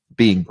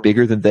being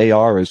bigger than they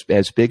are,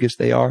 as big as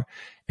they are.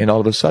 And all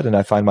of a sudden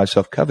I find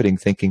myself coveting,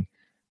 thinking,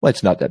 well,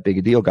 it's not that big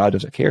a deal. God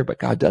doesn't care, but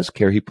God does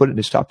care. He put it in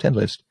his top 10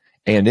 list.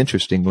 And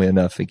interestingly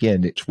enough,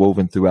 again, it's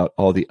woven throughout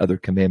all the other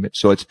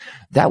commandments. So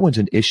that one's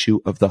an issue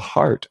of the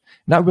heart,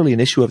 not really an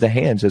issue of the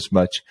hands as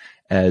much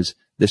as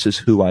this is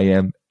who I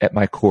am at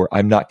my core.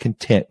 I'm not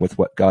content with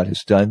what God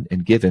has done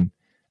and given.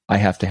 I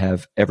have to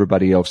have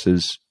everybody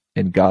else's,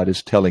 and God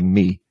is telling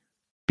me,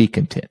 be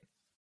content.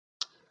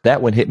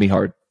 That one hit me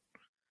hard.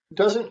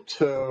 Doesn't,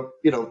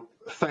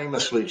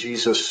 famously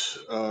Jesus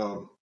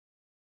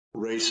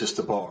raises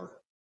the bar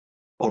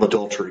on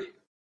adultery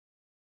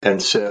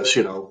and says,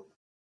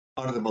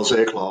 under the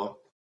Mosaic law,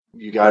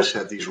 you guys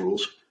have these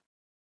rules.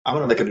 I'm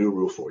going to make a new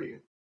rule for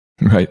you.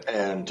 Right.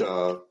 And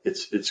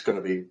it's going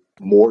to be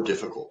more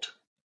difficult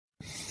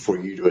for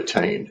you to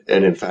attain.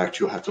 And in fact,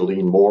 you'll have to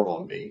lean more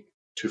on me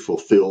to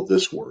fulfill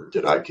this word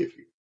that I give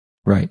you.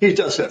 Right. He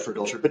does that for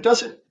adultery, but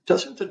doesn't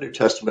the New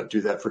Testament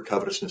do that for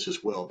covetousness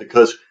as well?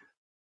 Because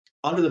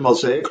under the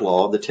Mosaic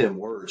law, the 10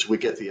 words, we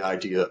get the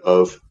idea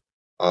of,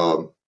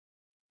 all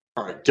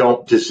right,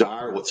 don't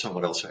desire what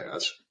someone else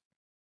has.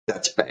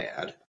 That's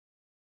bad.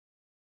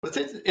 But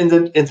then in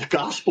the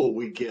gospel,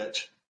 we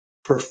get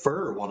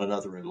prefer one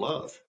another in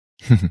love.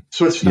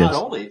 So it's not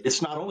only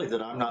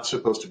that I'm not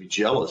supposed to be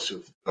jealous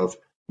of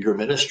your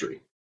ministry,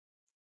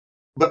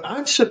 but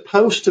I'm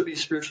supposed to be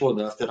spiritual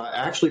enough that I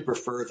actually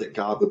prefer that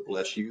God would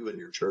bless you and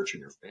your church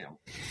and your family.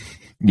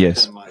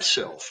 Yes. And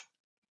myself.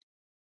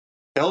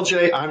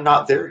 LJ, I'm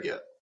not there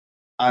yet.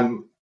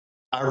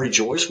 I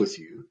rejoice with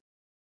you.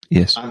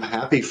 Yes. I'm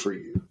happy for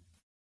you.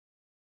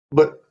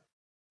 But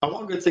I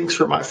want good things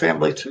for my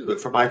family too, and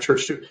for my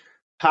church too.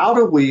 How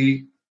do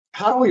we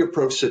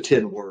approach the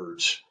 10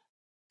 words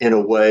in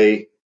a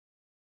way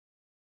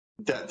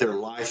that they're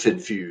life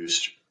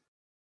infused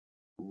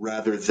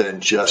rather than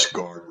just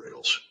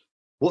guardrails?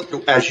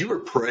 As you were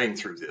praying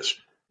through this,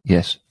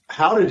 yes,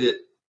 how did it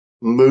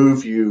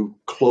move you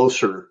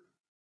closer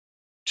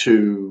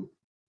to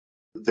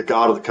the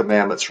God of the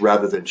commandments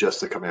rather than just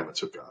the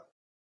commandments of God?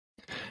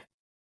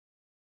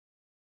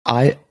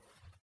 I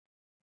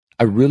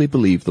really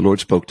believe the Lord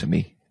spoke to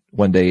me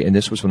one day, and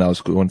this was when I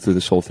was going through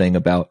this whole thing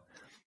about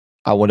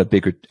I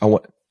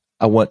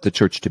want the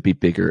church to be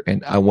bigger,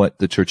 and I want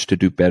the church to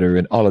do better,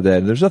 and all of that.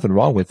 And there's nothing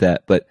wrong with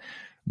that, but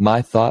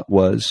my thought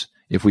was,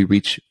 if we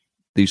reach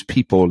these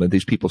people and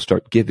these people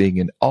start giving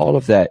and all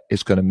of that,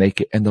 is going to make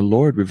it. And the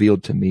Lord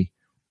revealed to me,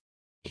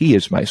 He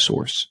is my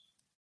source.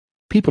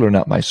 People are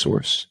not my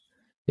source.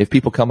 If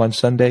people come on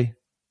Sunday,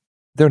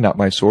 they're not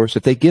my source.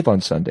 If they give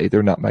on Sunday,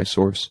 they're not my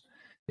source.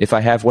 If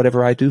I have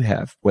whatever I do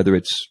have, whether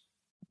it's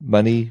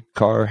money,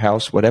 car,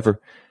 house, whatever,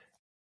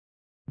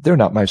 they're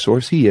not my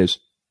source. He is.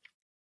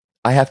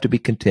 I have to be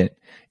content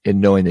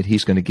in knowing that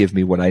He's going to give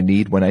me what I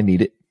need when I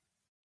need it.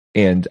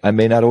 And I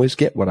may not always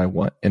get what I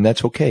want, and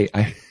that's okay.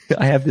 I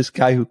have this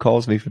guy who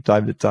calls me from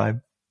time to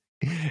time,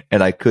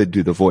 and I could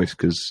do the voice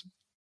because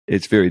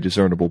it's very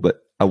discernible,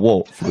 but I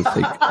won't for the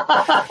sake,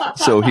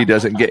 so he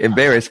doesn't get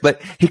embarrassed.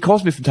 But he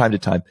calls me from time to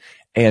time,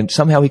 and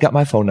somehow he got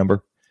my phone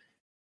number,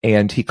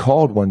 and he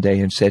called one day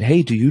and said,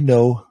 "Hey, do you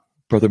know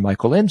Brother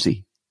Michael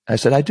Emsey?" I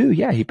said, "I do,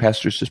 yeah. He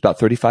pastors just about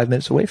 35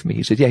 minutes away from me."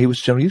 He said, "Yeah, he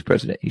was General Youth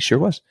President." He sure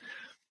was.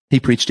 He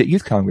preached at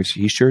Youth Congress.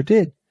 He sure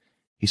did.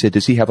 He said,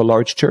 "Does he have a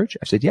large church?"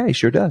 I said, "Yeah, he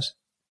sure does."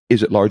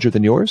 "Is it larger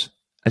than yours?"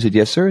 I said,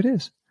 "Yes, sir, it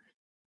is."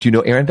 "Do you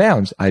know Aaron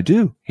Bounds?" "I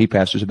do. He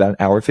pastors about an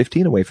hour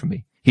 15 away from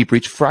me. He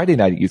preached Friday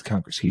night at Youth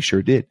Congress." "He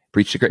sure did."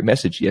 "Preached a great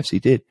message." "Yes, he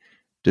did."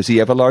 "Does he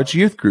have a large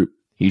youth group?"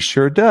 "He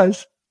sure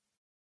does."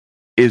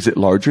 "Is it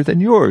larger than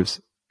yours?"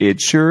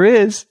 "It sure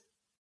is."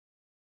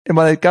 And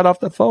when I got off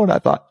the phone, I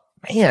thought,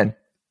 man,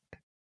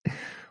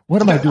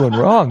 what am I doing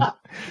wrong? I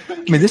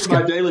mean, this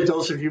guy, my daily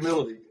dose of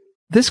humility.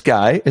 This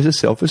guy is a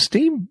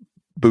self-esteem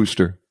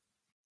booster.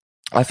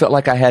 I felt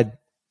like I had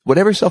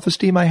whatever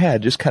self-esteem I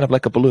had, just kind of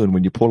like a balloon.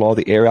 When you pull all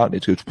the air out, and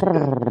it goes,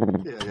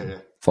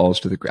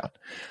 falls to the ground.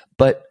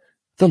 But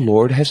the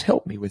Lord has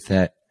helped me with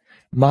that.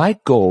 My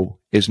goal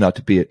is not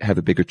to have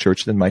a bigger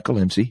church than Michael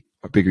Emsey,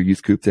 or bigger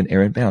youth group than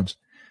Aaron Bounds.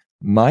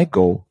 My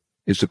goal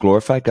is to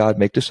glorify God,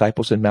 make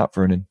disciples in Mount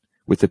Vernon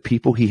with the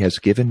people He has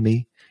given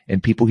me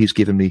and people He's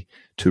given me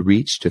to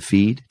reach, to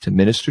feed, to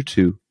minister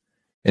to.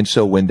 And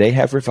so when they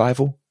have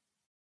revival,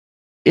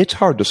 it's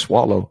hard to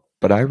swallow,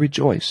 but I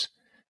rejoice.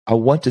 I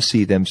want to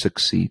see them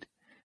succeed,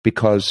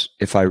 because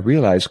if I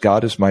realize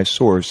God is my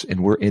source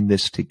and we're in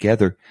this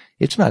together,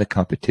 it's not a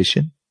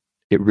competition.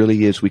 It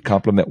really is. We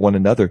complement one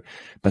another.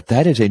 But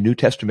that is a New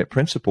Testament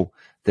principle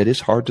that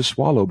is hard to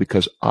swallow,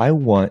 because I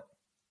want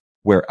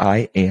where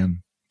I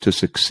am to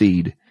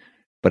succeed.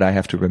 But I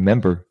have to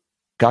remember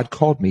God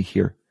called me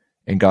here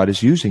and God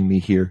is using me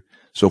here.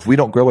 So if we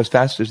don't grow as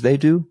fast as they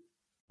do,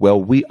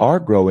 well, we are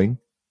growing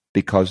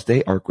because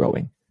they are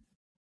growing.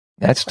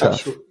 That's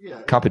tough.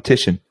 Yeah.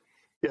 Competition.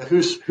 Yeah,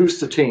 who's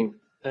the team?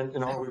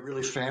 And are we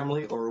really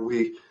family, or are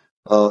we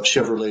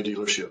Chevrolet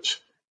dealerships?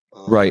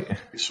 Right.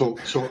 So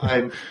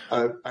I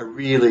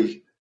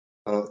really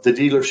the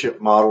dealership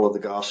model of the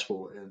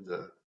gospel and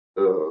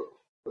the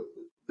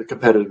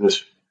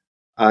competitiveness.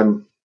 I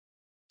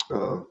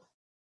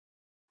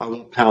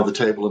won't pound the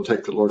table and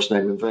take the Lord's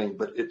name in vain,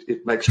 but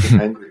it makes me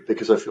angry,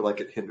 because I feel like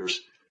it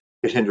hinders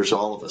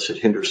all of us. It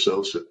hinders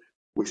those that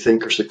we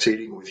think are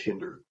succeeding.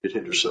 It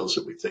hinders those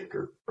that we think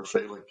are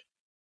failing.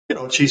 You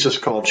know, Jesus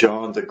called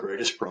John the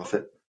greatest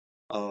prophet.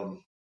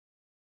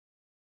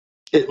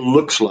 It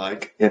looks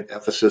like in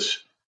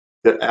Ephesus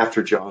that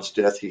after John's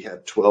death, he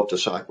had 12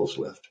 disciples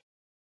left.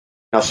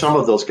 Now, some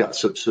of those got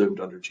subsumed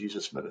under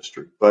Jesus'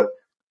 ministry, but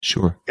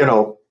sure,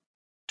 12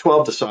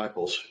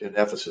 disciples in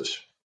Ephesus.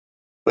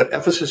 But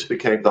Ephesus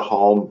became the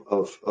home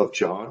of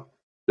John,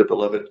 the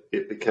beloved.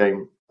 It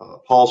became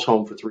Paul's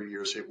home for 3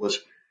 years. It was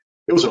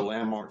a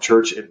landmark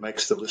church. It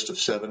makes the list of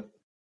 7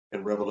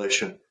 in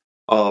Revelation.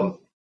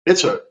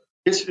 It's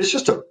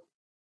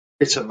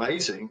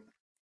amazing.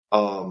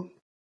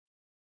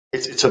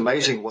 It's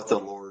amazing what the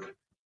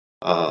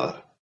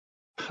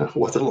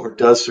Lord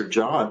does through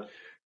John.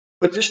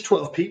 But just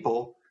 12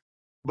 people,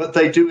 but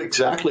they do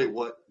exactly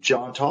what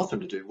John taught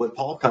them to do. When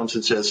Paul comes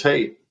and says,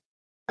 "Hey,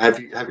 have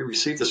you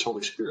received this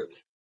Holy Spirit?"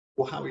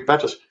 "Well, how are you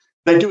baptized?"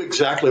 They do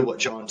exactly what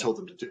John told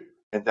them to do,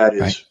 and that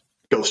is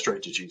go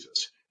straight to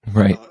Jesus.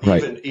 Right.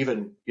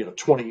 Even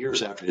 20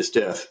 years after his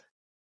death.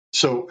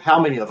 So how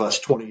many of us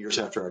 20 years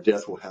after our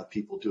death will have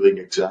people doing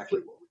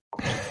exactly what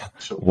we want?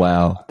 So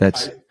wow,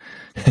 that's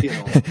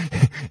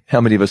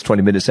how many of us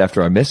 20 minutes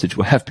after our message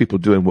will have people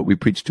doing what we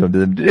preached to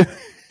them to do?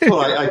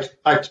 Well,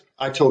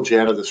 I told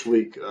Jana this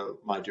week,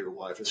 my dear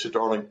wife, I said,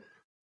 "Darling,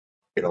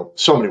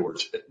 so many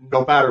words.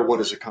 No matter what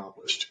is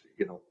accomplished,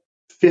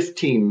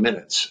 15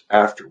 minutes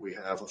after we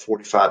have a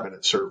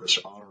 45-minute service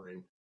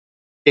honoring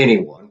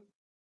anyone,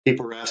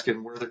 people are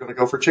asking where they're going to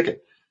go for chicken."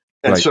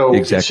 And so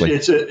exactly.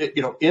 It's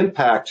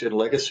impact and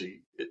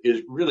legacy.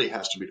 It really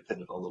has to be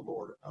dependent on the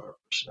Lord and not our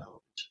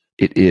personalities.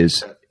 It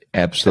is.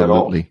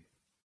 Absolutely.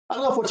 I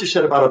love what you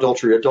said about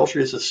adultery.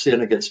 Adultery is a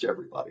sin against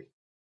everybody.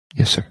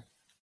 Yes, sir.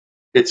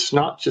 It's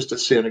not just a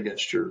sin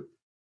against your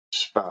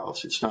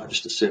spouse. It's not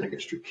just a sin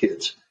against your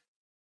kids.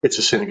 It's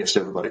a sin against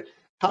everybody.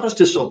 How does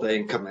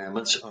disobeying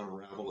commandments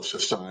unravel a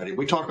society?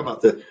 We talk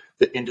about the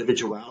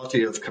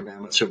individuality of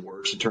commandments and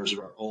words in terms of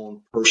our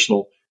own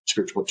personal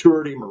spiritual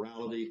maturity,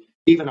 morality,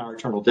 even our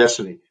eternal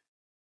destiny.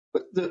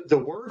 But the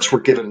words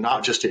were given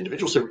not just to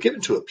individuals, they were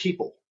given to a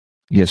people.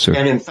 Yes, sir.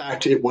 And in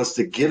fact, it was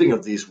the giving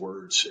of these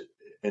words,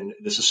 and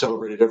this is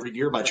celebrated every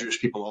year by Jewish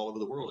people all over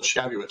the world, at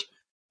Shavuot,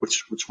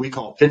 which we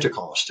call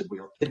Pentecost, and we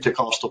are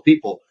Pentecostal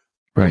people.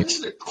 Right. What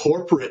is the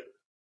corporate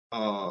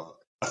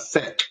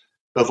effect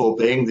of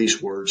obeying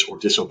these words or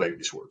disobeying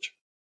these words?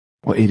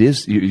 Well, it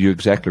is, you're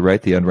exactly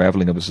right, the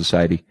unraveling of a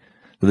society.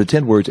 The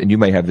 10 words, and you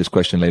may have this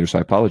question later, so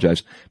I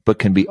apologize, but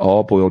can be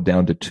all boiled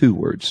down to 2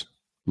 words.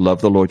 Love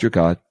the Lord your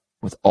God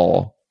with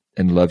all,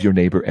 and love your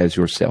neighbor as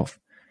yourself.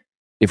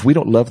 If we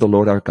don't love the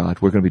Lord our God,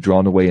 we're going to be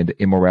drawn away into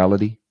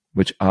immorality,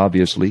 which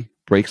obviously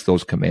breaks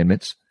those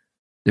commandments.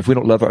 If we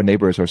don't love our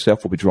neighbor as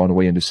ourselves, we'll be drawn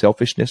away into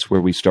selfishness,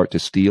 where we start to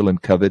steal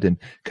and covet and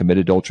commit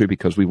adultery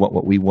because we want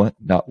what we want,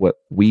 not what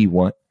we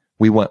want.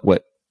 We want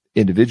what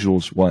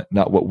individuals want,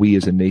 not what we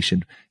as a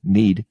nation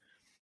need.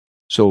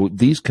 So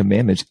these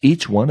commandments,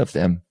 each one of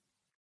them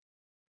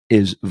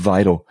is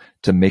vital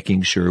to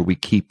making sure we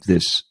keep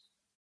this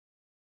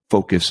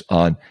focus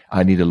on,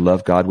 I need to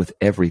love God with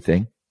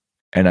everything,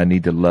 and I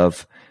need to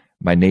love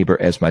my neighbor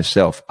as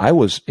myself. I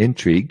was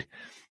intrigued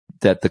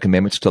that the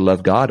commandments to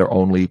love God are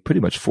only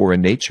pretty much 4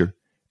 in nature,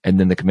 and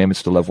then the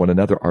commandments to love one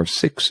another are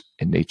 6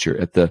 in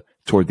nature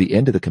toward the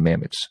end of the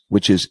commandments,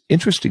 which is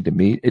interesting to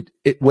me.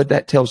 What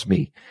that tells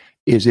me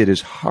is it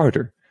is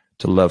harder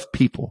to love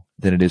people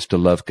than it is to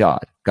love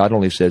God. God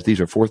only says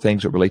these are 4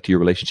 things that relate to your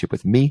relationship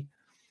with me,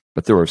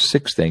 but there are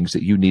 6 things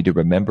that you need to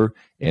remember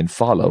and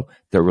follow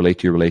that relate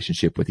to your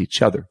relationship with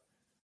each other.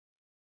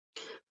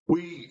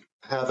 We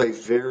have a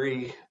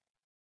very,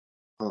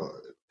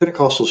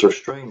 Pentecostals are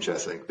strange, I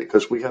think,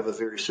 because we have a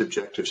very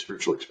subjective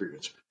spiritual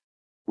experience.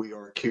 We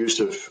are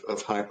accused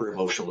of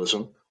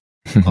hyper-emotionalism,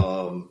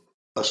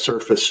 a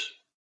surface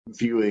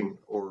viewing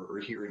or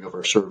hearing of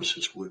our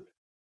services would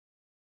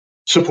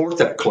support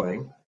that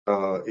claim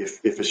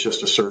if it's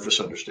just a surface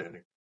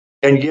understanding.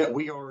 And yet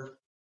we're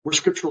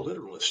scriptural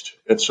literalists,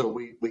 and so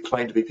we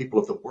claim to be people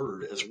of the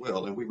Word as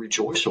well, and we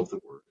rejoice over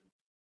the Word.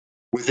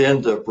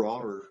 Within the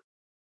broader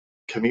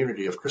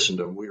community of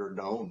Christendom, we are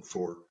known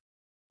for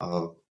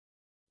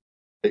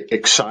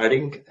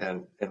exciting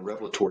and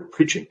revelatory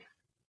preaching.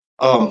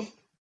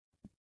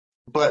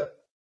 But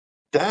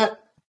that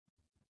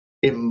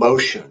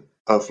emotion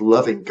of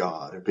loving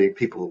God and being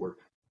people of the Word,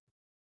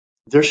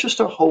 there's just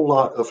a whole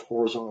lot of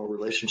horizontal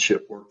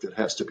relationship work that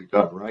has to be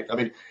done, right? I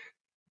mean,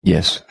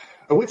 yes.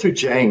 I went through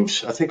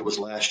James, I think it was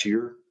last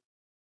year,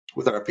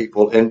 with our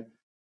people, and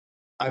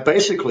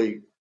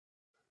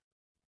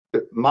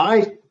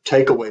my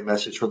takeaway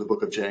message from the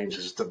book of James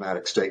is a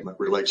thematic statement,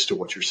 relates to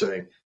what you're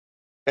saying.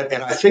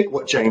 And I think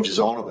what James is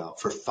on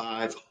about for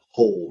 5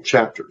 whole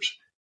chapters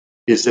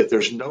is that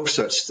there's no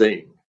such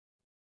thing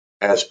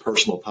as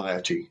personal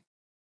piety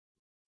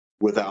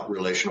without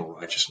relational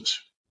righteousness.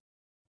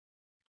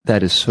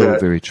 That is so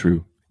very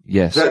true.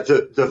 Yes. That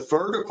the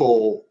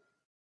vertical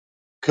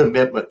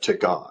commitment to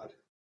God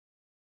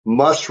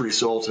must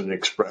result in an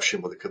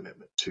expression with a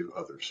commitment to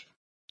others.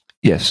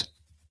 Yes.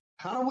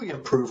 How do we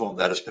improve on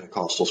that as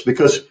Pentecostals?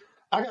 Because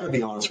I got to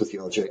be honest with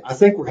you, LJ, I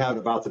think we're having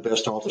about the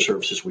best altar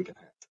services we can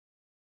have.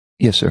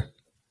 Yes, sir.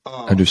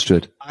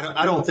 Understood.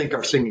 I don't think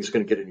our singing is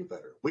going to get any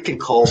better. We can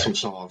call some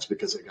songs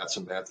because they got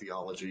some bad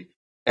theology,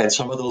 and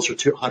some of those are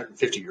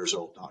 250 years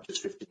old, not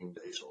just 15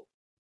 days old.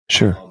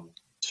 Sure.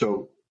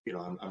 So,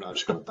 I'm not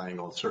just going to bang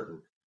on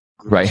certain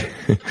groups. Right.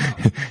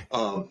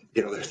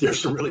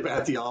 There's some really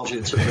bad theology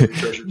and some really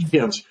treasured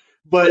hymns,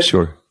 but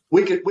sure,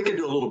 we could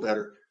do a little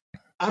better.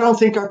 I don't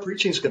think our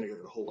preaching is going to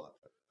get a whole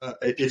lot.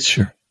 It's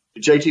sure.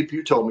 J.T.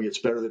 Pugh told me it's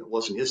better than it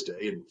was in his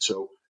day, and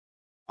so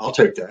I'll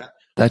take that.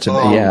 That's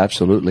yeah,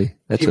 absolutely.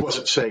 He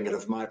wasn't saying it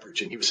of my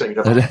preaching; he was saying it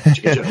of our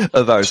preaching in general.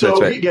 Of ours, so,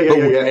 that's right.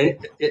 Yeah.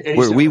 And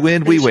where we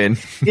win, we win.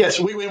 Yes,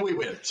 we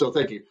win. So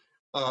thank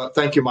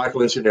you,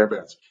 Michael and Air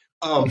Bands.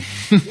 How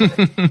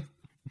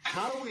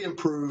do we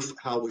improve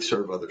how we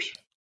serve others?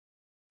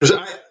 Because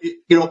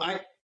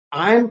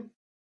I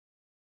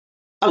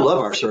love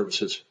our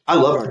services. I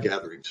love our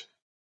gatherings.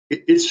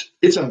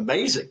 It's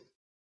amazing.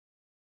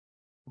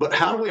 But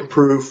how do we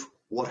improve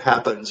what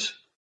happens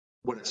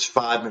when it's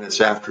 5 minutes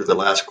after the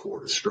last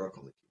chord is struck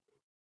on the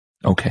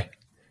keyboard? Okay.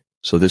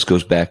 So this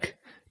goes back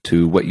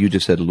to what you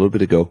just said a little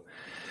bit ago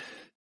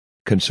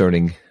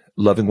concerning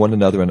loving one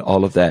another and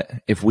all of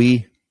that. If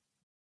we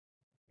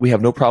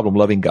have no problem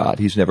loving God.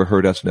 He's never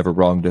hurt us, never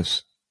wronged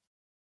us.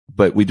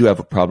 But we do have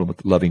a problem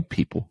with loving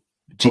people.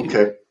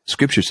 Okay.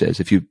 Scripture says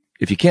if you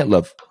can't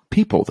love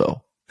people,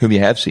 though, whom you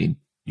have seen,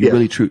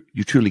 you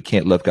truly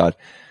can't love God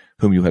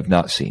whom you have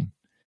not seen.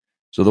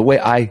 So the way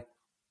I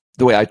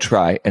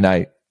try, and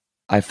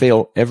I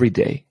fail every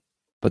day,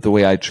 but the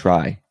way I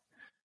try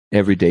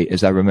every day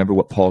is I remember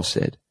what Paul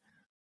said,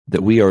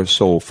 that we are a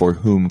soul for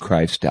whom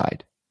Christ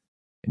died.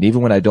 And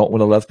even when I don't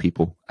want to love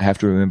people, I have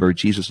to remember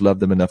Jesus loved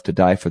them enough to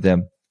die for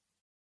them.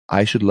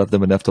 I should love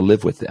them enough to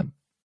live with them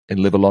and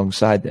live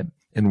alongside them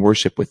and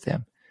worship with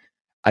them.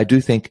 I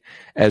do think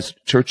as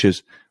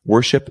churches,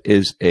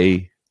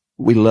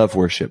 we love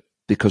worship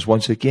because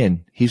once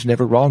again, he's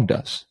never wronged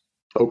us.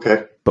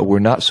 Okay. But we're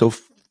not so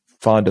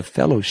fond of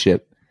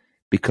fellowship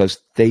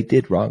because they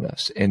did wrong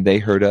us and they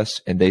hurt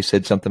us and they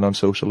said something on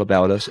social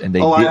about us and they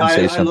didn't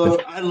say something.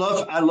 I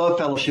love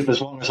fellowship as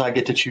long as I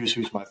get to choose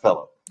who's my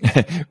fellow.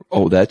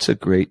 Oh, it's a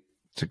great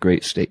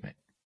statement.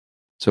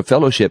 So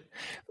fellowship,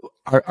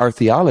 our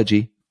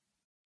theology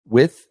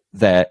with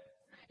that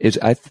is,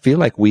 I feel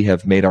like we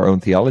have made our own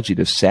theology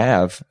to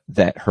salve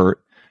that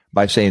hurt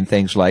by saying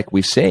things like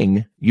we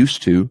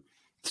used to,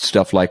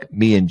 stuff like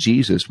me and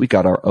Jesus, we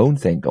got our own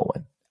thing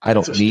going.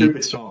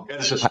 Stupid song. That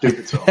is a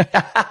stupid song.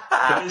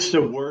 That is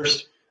the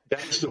worst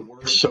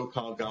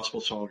so-called gospel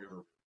song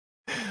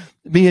ever.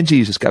 Me and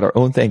Jesus got our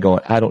own thing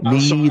going. I don't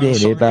need anybody.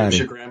 Sorry, it was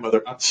your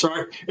grandmother. I'm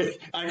sorry.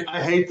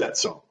 I hate that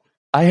song.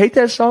 I hate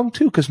that song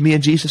too, because me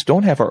and Jesus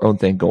don't have our own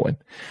thing going.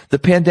 The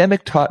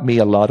pandemic taught me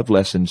a lot of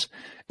lessons.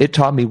 It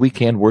taught me we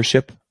can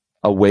worship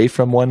away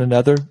from one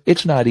another.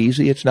 It's not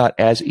easy. It's not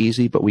as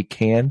easy, but we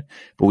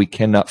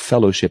cannot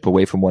fellowship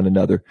away from one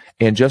another.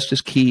 And just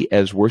as key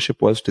as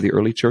worship was to the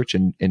early church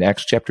in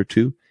Acts chapter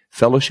 2,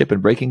 fellowship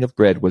and breaking of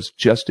bread was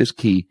just as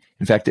key.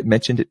 In fact, it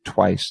mentioned it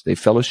twice. They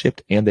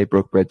fellowshipped and they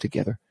broke bread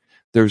together.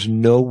 There's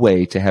no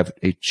way to have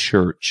a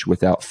church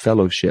without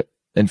fellowship.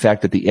 In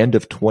fact, at the end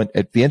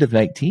of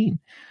 19,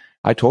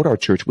 I told our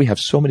church, we have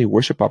so many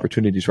worship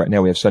opportunities right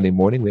now. We have Sunday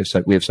morning, we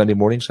have Sunday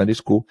morning, Sunday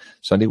school,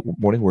 Sunday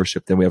morning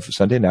worship, then we have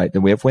Sunday night,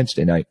 then we have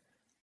Wednesday night.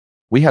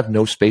 We have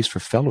no space for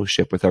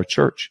fellowship with our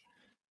church.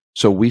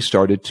 So we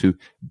started to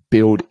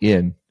build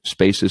in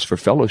spaces for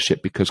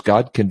fellowship because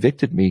God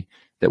convicted me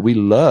that we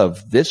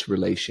love this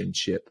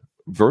relationship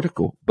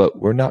vertical, but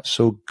we're not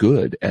so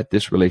good at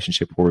this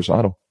relationship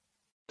horizontal.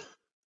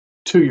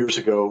 2 years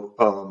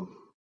ago,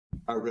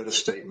 I read a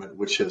statement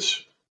which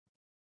has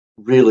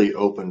really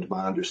opened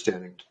my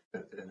understanding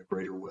in a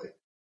greater way.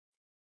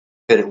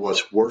 And it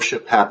was,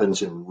 worship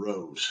happens in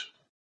rows,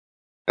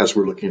 as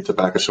we're looking at the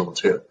back of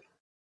someone's head.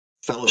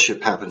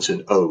 Fellowship happens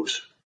in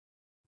O's,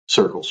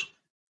 circles.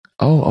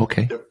 Oh,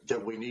 okay.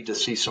 That we need to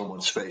see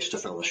someone's face to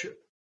fellowship.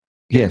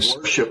 Yes.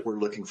 In worship, we're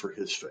looking for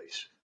his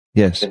face.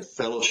 Yes. In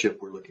fellowship,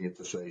 we're looking at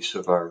the face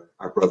of our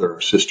brother,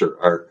 our sister,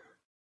 our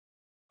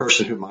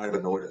person who might have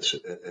annoyed us,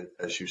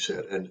 as you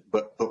said.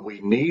 But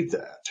we need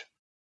that.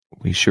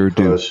 We sure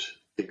do.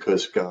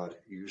 Because God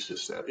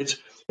uses that.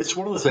 It's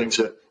one of the things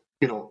that,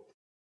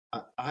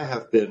 I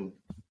have been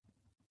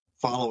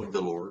following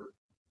the Lord,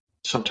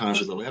 sometimes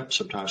with a limp,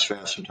 sometimes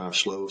fast, sometimes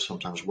slow,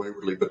 sometimes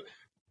waywardly, but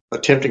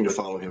attempting to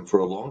follow him for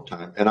a long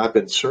time. And I've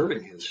been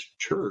serving his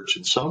church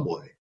in some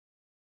way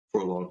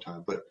for a long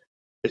time. But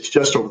it's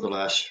just over the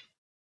last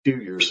few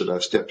years that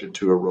I've stepped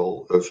into a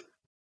role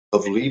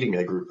of leading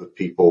a group of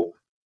people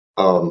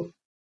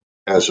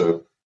as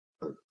a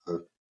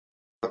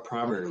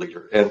primary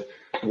leader. And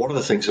one of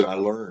the things that I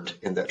learned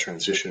in that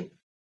transition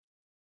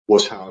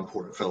was how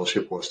important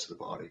fellowship was to the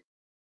body.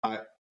 I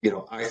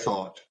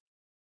thought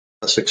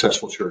a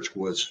successful church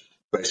was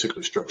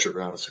basically structured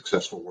around a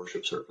successful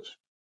worship service.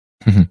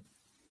 Mm-hmm.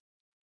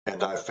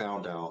 And I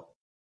found out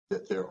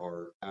that there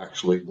are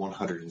actually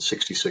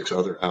 166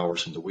 other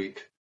hours in the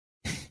week,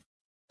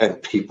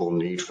 and people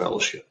need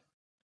fellowship.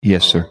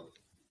 Yes, sir.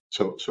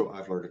 So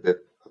I've learned a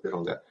bit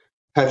on that.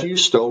 Have you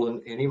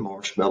stolen any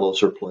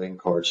marshmallows or playing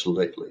cards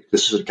lately?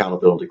 This is an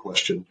accountability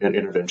question and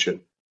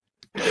intervention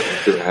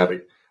that you're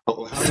having.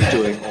 How are you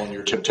doing on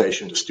your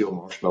temptation to steal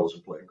marshmallows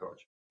and playing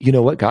cards? You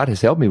know what? God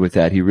has helped me with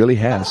that. He really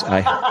has.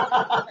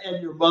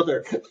 And your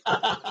mother.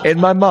 And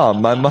my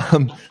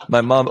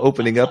mom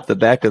opening up the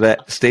back of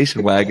that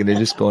station wagon and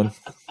just going,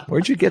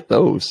 "Where'd you get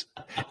those?"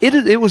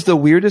 It was the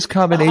weirdest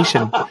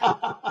combination.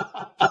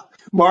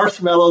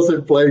 Marshmallows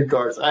and playing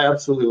cards. I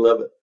absolutely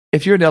love it.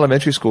 If you're an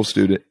elementary school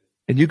student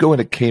and you go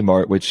into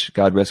Kmart, which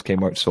God rest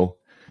Kmart's soul,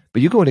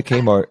 but you go into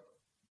Kmart,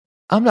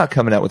 I'm not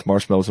coming out with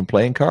marshmallows and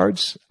playing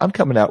cards. I'm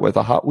coming out with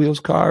a Hot Wheels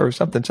car or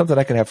something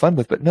I can have fun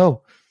with. But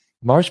no,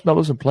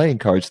 marshmallows and playing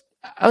cards.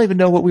 I don't even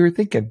know what we were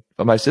thinking.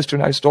 But my sister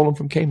and I stole them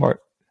from Kmart.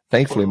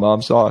 Thankfully,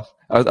 Mom saw us.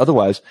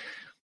 Otherwise,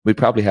 we'd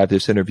probably have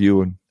this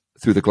interview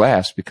through the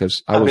glass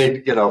because I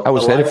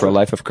was headed for a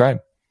life of crime.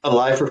 A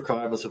life of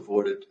crime was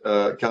avoided.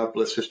 God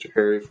bless Sister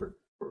Harry for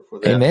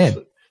that.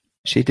 Amen.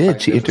 She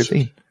did. She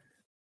intervened.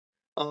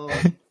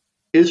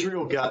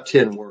 Israel got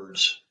 10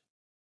 words.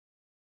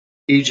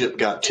 Egypt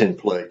got 10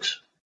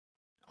 plagues.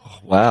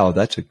 Wow,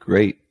 that's a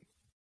great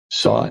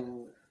thought.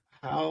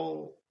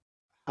 So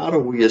how do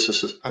we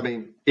as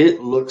a,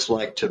 it looks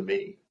like to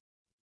me,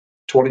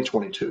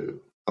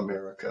 2022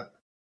 America,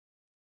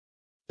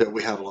 that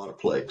we have a lot of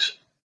plagues.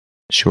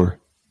 Sure.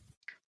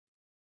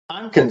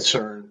 I'm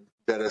concerned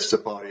that as the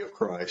body of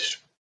Christ,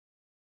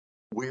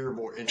 we're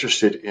more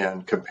interested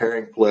in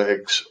comparing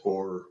plagues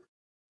or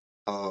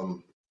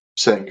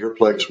saying your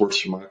plague is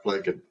worse than my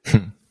plague.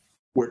 And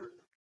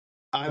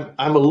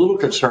I'm a little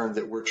concerned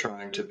that we're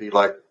trying to be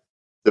like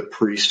the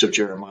priest of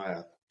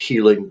Jeremiah,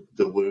 healing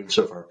the wounds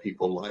of our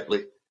people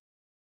lightly.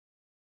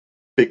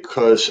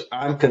 Because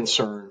I'm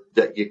concerned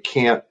that you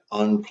can't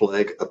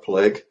unplague a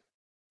plague.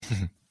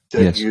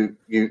 That Yes.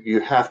 you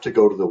have to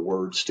go to the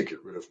words to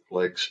get rid of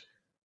plagues.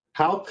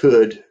 How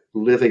could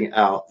living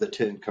out the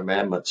 10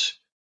 Commandments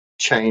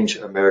change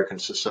American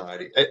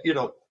society.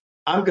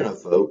 I'm going to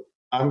vote.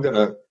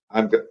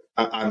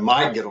 I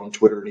might get on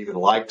Twitter and even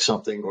like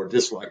something or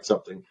dislike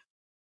something.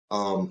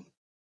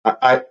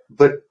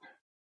 But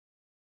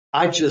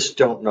I just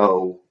don't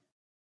know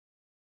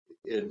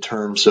in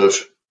terms of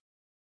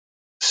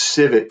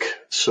civic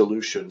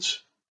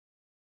solutions,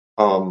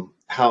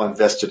 how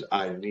invested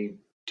I need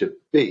to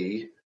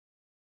be.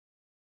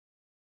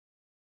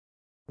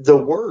 The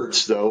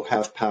words, though,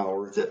 have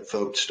power that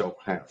votes don't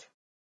have.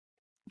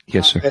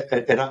 Yes, sir.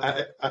 And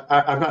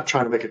I'm not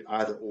trying to make an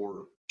either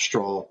or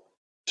straw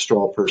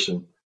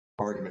person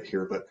argument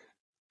here, but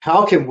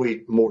how can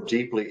we more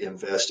deeply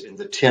invest in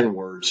the 10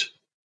 words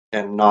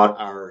and not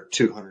our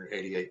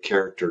 288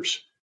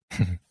 characters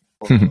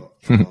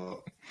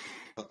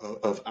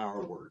of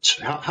our words?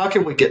 How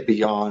can we get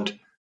beyond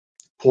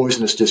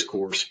poisonous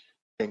discourse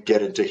and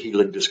get into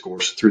healing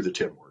discourse through the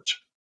 10 words?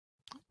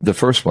 The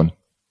first one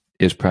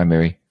is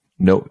primary.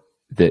 Note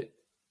that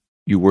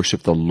you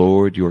worship the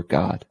Lord your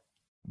God.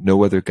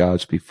 No other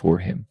gods before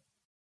him.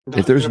 Not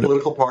if there's a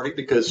political party,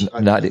 because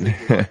not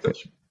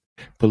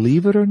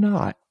believe it or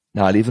not,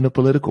 not even a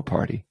political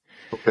party.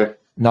 Okay.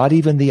 Not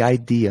even the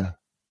idea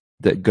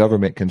that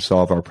government can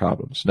solve our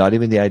problems. Not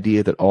even the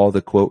idea that all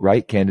the, quote,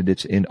 right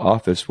candidates in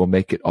office will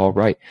make it all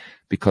right,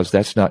 because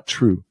that's not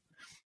true.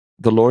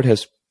 The Lord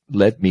has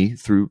led me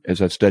through,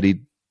 as I've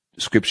studied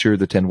Scripture,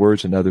 the 10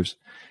 words and others,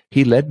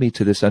 he led me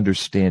to this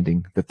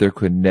understanding that there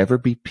could never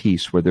be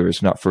peace where there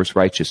is not first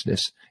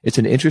righteousness. It's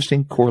an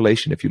interesting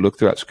correlation. If you look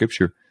throughout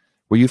Scripture,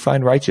 where you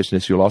find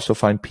righteousness, you'll also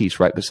find peace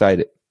right beside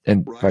it.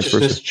 And vice versa.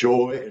 Righteousness,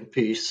 joy, and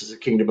peace is the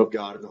kingdom of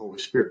God and the Holy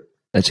Spirit.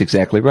 That's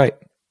exactly right.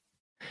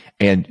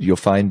 And you'll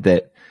find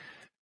that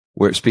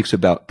where it speaks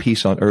about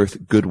peace on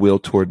earth, goodwill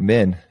toward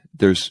men,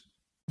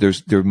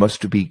 there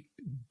must be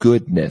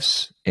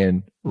goodness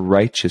and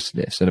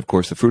righteousness. And of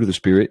course, the fruit of the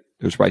Spirit,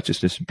 there's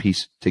righteousness and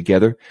peace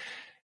together.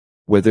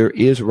 Where there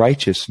is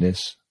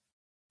righteousness,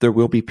 there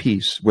will be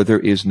peace. Where there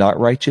is not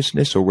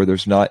righteousness, or where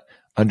there's not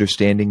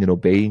understanding and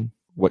obeying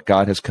what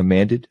God has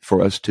commanded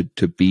for us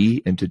to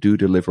be and to do,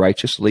 to live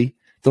righteously,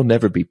 there'll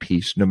never be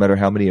peace. No matter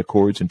how many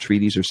accords and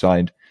treaties are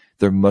signed,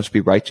 there must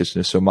be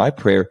righteousness. So my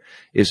prayer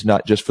is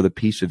not just for the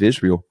peace of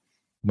Israel.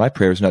 My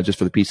prayer is not just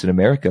for the peace in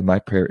America. My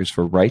prayer is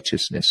for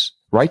righteousness.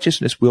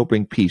 Righteousness will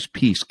bring peace.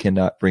 Peace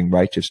cannot bring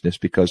righteousness,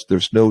 because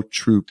there's no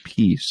true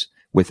peace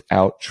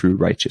without true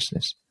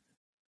righteousness.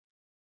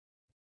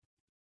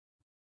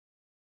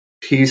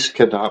 Peace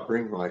cannot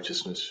bring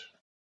righteousness,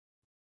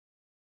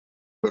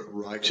 but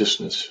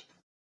righteousness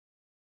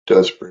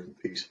does bring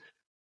peace.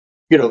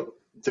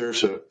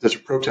 There's a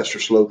protester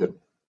slogan: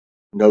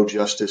 "No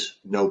justice,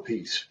 no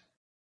peace."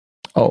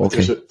 Oh,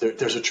 okay.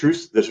 There's a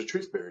truth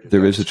buried in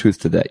there that. is a truth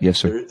to that. Yes,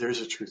 sir. There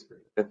is a truth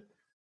buried.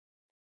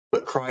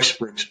 But Christ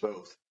brings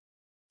both.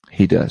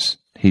 He does.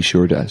 He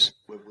sure does.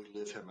 When we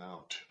live him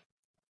out,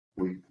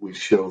 we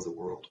show the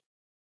world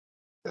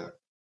that.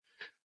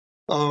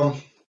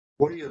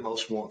 What do you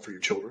most want for your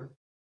children?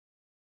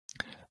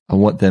 I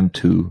want them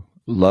to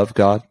love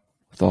God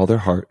with all their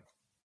heart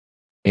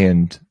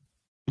and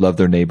love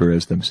their neighbor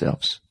as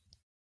themselves.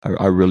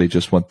 I really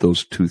just want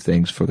those two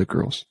things for the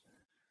girls.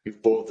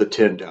 You've boiled the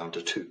 10 down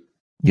to 2.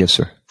 Yes,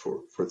 sir.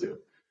 For them.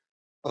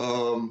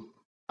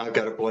 I've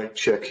got a blank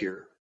check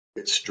here.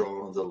 It's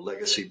drawn on the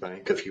legacy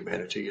bank of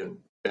humanity and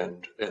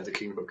the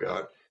kingdom of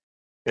God.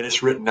 And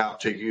it's written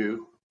out to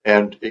you,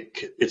 and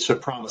it's a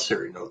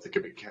promissory note that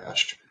can be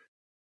cashed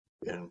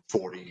in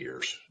 40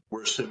 years.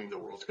 We're assuming the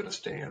world's going to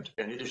stand,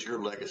 and it is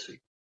your legacy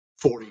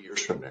 40 years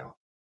from now.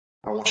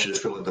 I want you to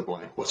fill in the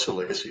blank. What's the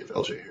legacy of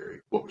LJ Harry?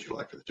 What would you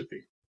like it to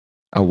be?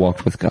 I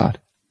walked with God.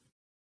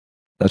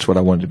 That's what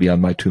I wanted to be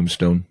on my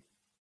tombstone.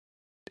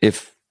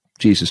 If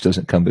Jesus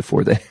doesn't come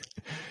before that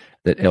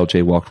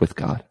LJ walked with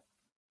God.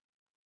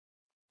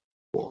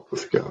 Walk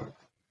with God.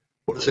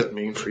 What does that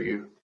mean for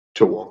you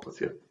to walk with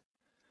him?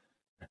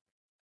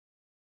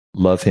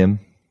 Love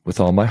him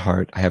with all my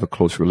heart. I have a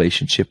close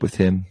relationship with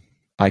him.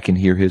 I can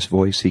hear his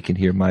voice. He can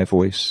hear my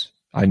voice.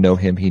 I know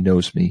him. He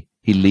knows me.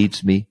 He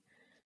leads me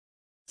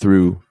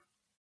through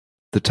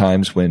the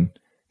times when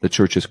the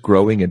church is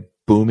growing and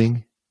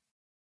booming,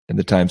 and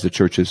the times the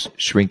church is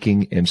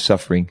shrinking and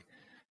suffering,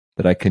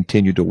 that I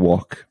continue to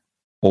walk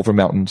over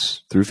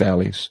mountains, through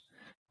valleys,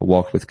 a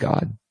walk with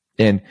God.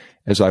 And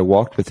as I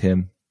walked with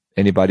him,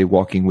 anybody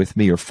walking with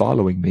me or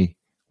following me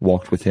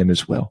walked with him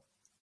as well.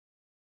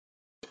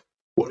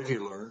 What have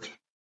you learned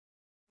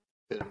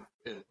in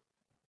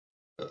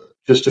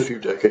just a few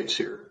decades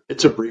here?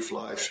 It's a brief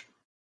life.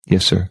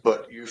 Yes, sir.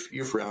 But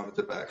you've rounded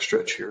the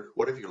backstretch here.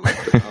 What have you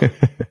learned about it?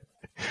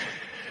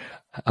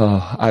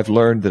 I've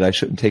learned that I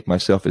shouldn't take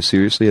myself as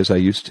seriously as I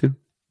used to.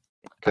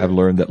 Okay. I've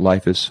learned that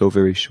life is so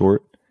very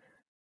short.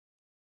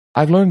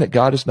 I've learned that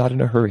God is not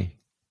in a hurry.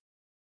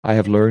 I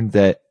have learned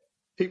that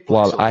He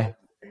plays a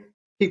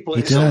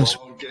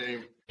long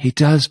game. He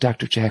does,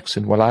 Dr.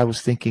 Jackson. While I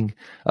was thinking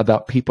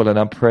about people and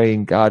I'm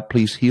praying, God,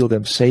 please heal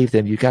them, save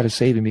them. You got to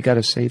save them. You got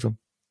to save them.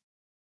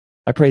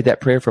 I prayed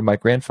that prayer for my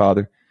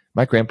grandfather.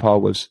 My grandpa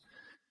was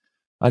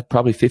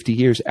probably 50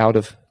 years out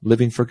of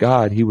living for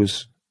God. He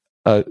was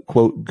a,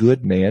 quote,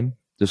 good man,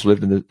 just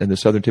lived in the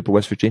southern tip of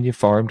West Virginia,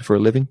 farmed for a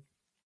living,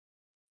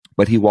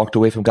 but he walked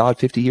away from God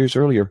 50 years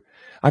earlier.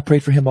 I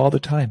prayed for him all the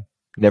time,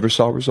 never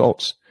saw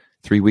results.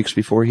 3 weeks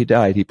before he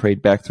died, he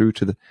prayed back through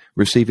to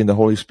receiving the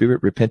Holy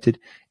Spirit, repented,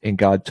 and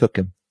God took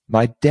him.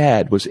 My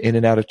dad was in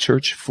and out of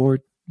church for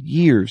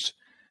years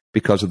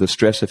because of the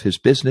stress of his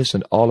business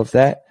and all of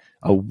that,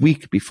 a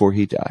week before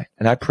he died.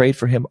 And I prayed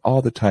for him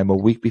all the time. A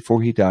week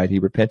before he died, he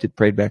repented,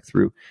 prayed back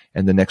through,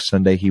 and the next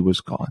Sunday he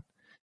was gone.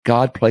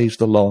 God plays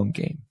the long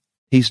game.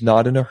 He's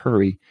not in a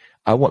hurry.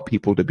 I want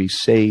people to be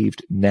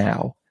saved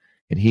now,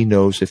 and he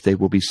knows if they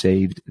will be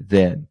saved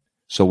then.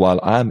 So while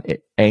I'm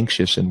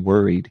anxious and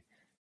worried,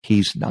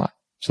 he's not.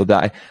 So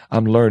that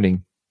I'm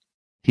learning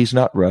he's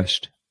not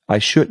rushed. I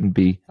shouldn't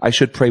be. I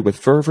should pray with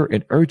fervor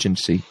and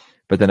urgency,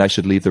 but then I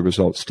should leave the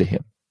results to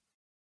him.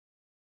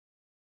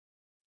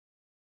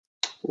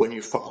 When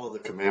you follow the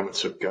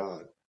commandments of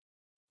God,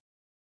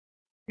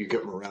 you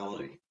get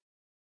morality.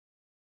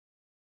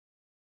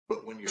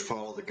 But when you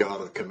follow the God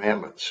of the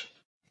commandments,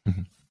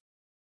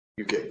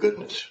 you get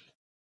goodness.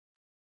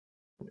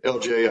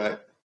 LJ,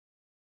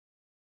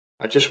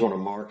 I just want to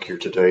mark here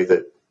today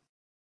that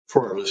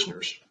for our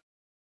listeners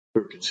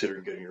who are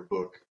considering getting your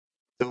book,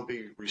 they'll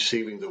be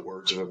receiving the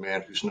words of a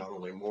man who's not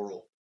only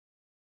moral,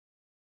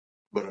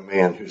 but a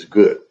man who's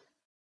good.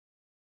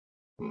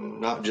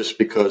 Not just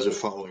because of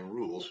following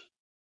rules,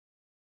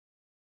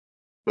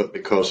 but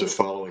because of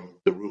following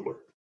the ruler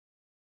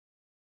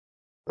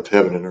of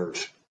heaven and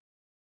earth.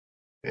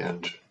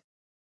 And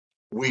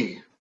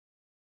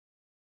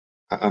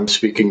I'm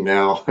speaking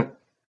now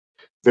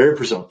very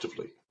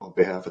presumptively on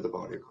behalf of the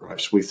body of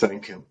Christ. We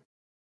thank him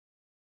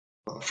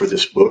for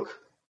this book.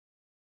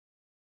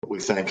 We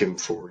thank him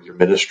for your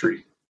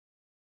ministry.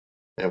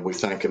 And we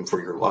thank him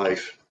for your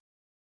life,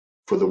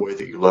 for the way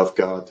that you love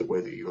God, the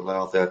way that you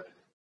allow that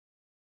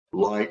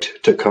light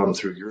to come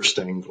through your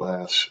stained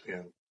glass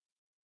and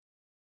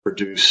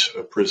produce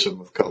a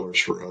prism of colors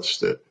for us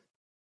that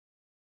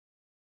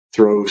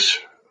throws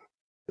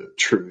the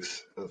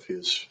truth of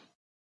his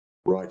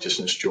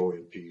righteousness, joy,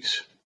 and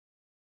peace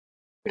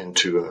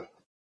into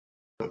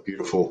a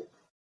beautiful,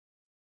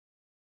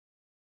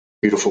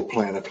 beautiful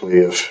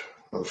panoply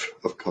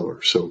of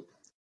color. So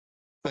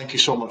thank you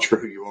so much for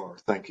who you are.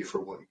 Thank you for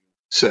what you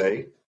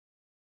say.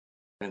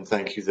 And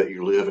thank you that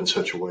you live in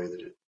such a way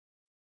that it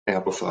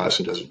amplifies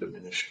and doesn't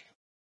diminish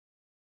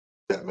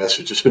that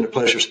message. It's been a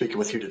pleasure speaking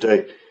with you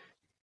today.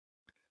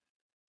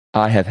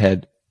 I have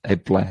had a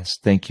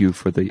blast. Thank you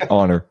for the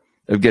honor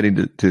of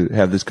getting to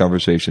have this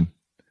conversation.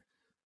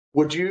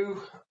 Would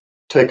you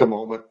take a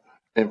moment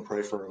and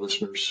pray for our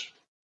listeners?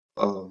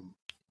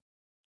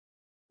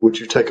 Would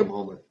you take a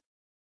moment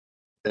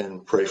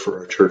and pray for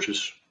our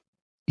churches?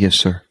 Yes,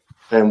 sir.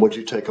 And would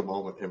you take a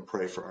moment and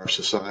pray for our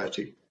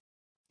society?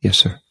 Yes,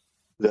 sir.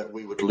 That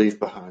we would leave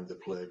behind the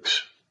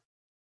plagues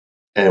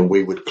and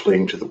we would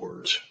cling to the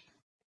words.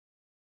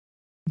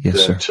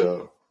 Yes,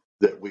 sir.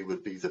 That we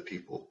would be the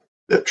people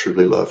that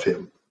truly love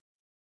him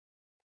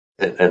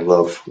and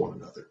love one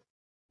another.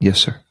 Yes,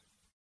 sir.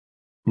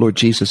 Lord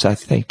Jesus, I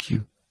thank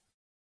you.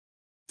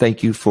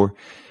 Thank you for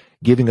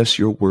giving us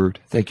your word.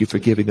 Thank you for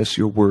giving us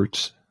your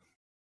words.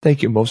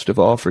 Thank you most of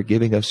all for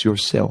giving us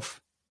yourself.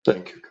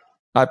 Thank you, God.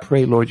 I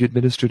pray, Lord, you'd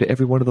minister to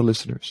every one of the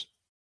listeners.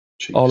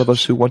 Jesus. All of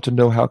us who want to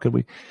know how can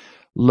we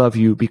love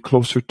you, be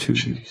closer to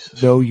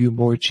Jesus. you, know you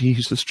more.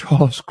 Jesus,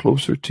 draw us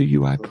closer to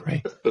you, I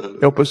pray.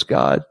 Help us,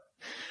 God.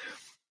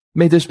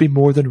 May this be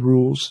more than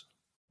rules.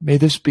 May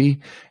this be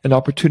an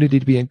opportunity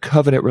to be in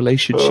covenant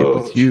relationship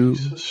with you,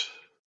 Jesus.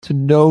 to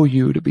know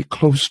you, to be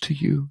close to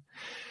you.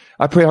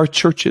 I pray our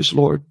churches,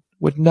 Lord,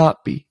 would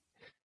not be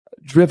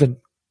driven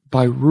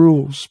by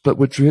rules, but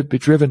would be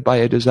driven by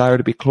a desire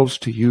to be close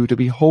to you, to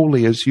be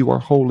holy as you are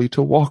holy,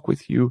 to walk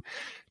with you,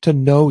 to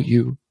know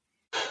you.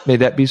 May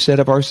that be said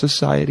of our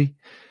society,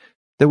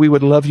 that we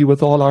would love you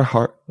with all our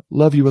heart,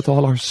 love you with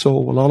all our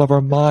soul, all of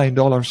our mind,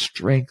 all our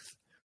strength,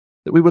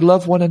 that we would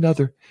love one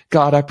another.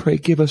 God, I pray,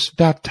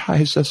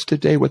 baptize us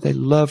today with a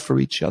love for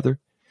each other.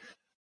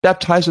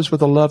 Baptize us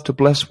with a love to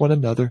bless one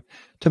another,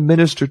 to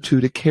minister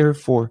to care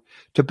for,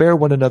 to bear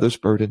one another's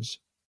burdens.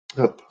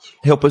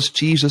 Help us,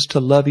 Jesus, to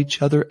love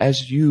each other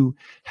as you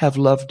have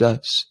loved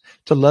us,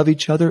 to love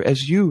each other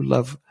as you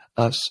love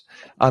us.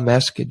 I'm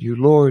asking you,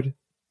 Lord,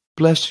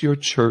 bless your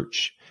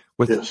church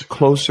with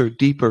closer,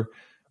 deeper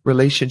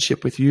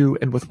relationship with you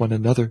and with one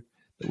another.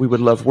 That we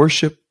would love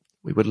worship,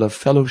 we would love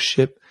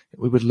fellowship,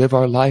 and we would live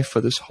our life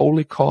for this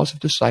holy cause of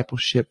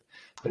discipleship.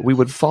 That we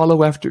would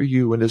follow after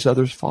you, and as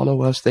others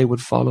follow us, they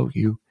would follow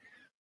you.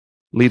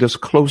 Lead us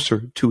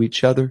closer to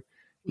each other.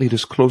 Lead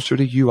us closer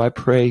to you, I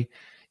pray,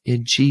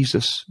 in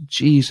Jesus'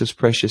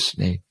 precious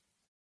name.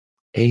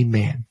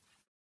 Amen.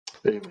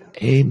 Amen.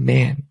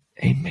 Amen.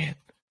 Amen.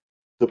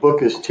 The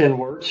book is 10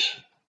 words.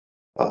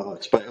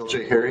 It's by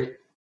L.J. Harry.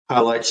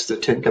 Highlights the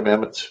 10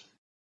 Commandments.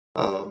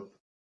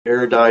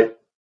 Erudite,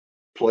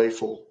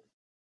 playful,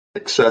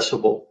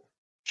 accessible,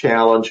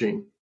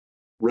 challenging,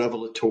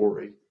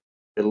 revelatory,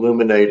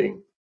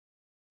 illuminating,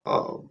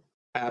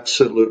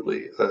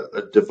 absolutely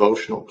a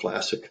devotional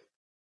classic.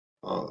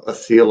 a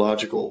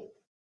theological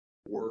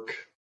work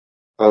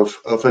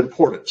of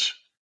importance,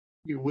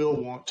 you will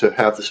want to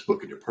have this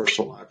book in your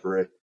personal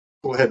library.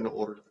 Go ahead and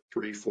order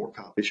 3-4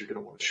 copies. You're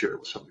going to want to share it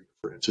with some of your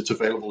friends. It's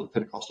available at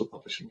Pentecostal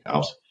Publishing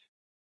House.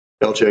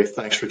 LJ,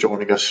 thanks for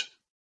joining us.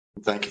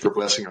 And thank you for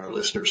blessing our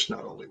listeners,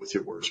 not only with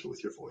your words, but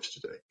with your voice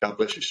today. God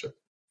bless you, sir.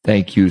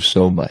 Thank you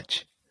so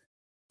much.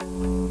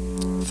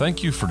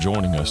 Thank you for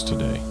joining us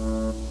today.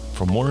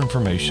 For more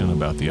information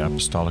about the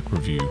Apostolic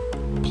Review,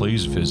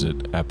 please visit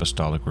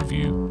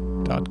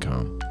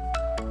apostolicreview.com.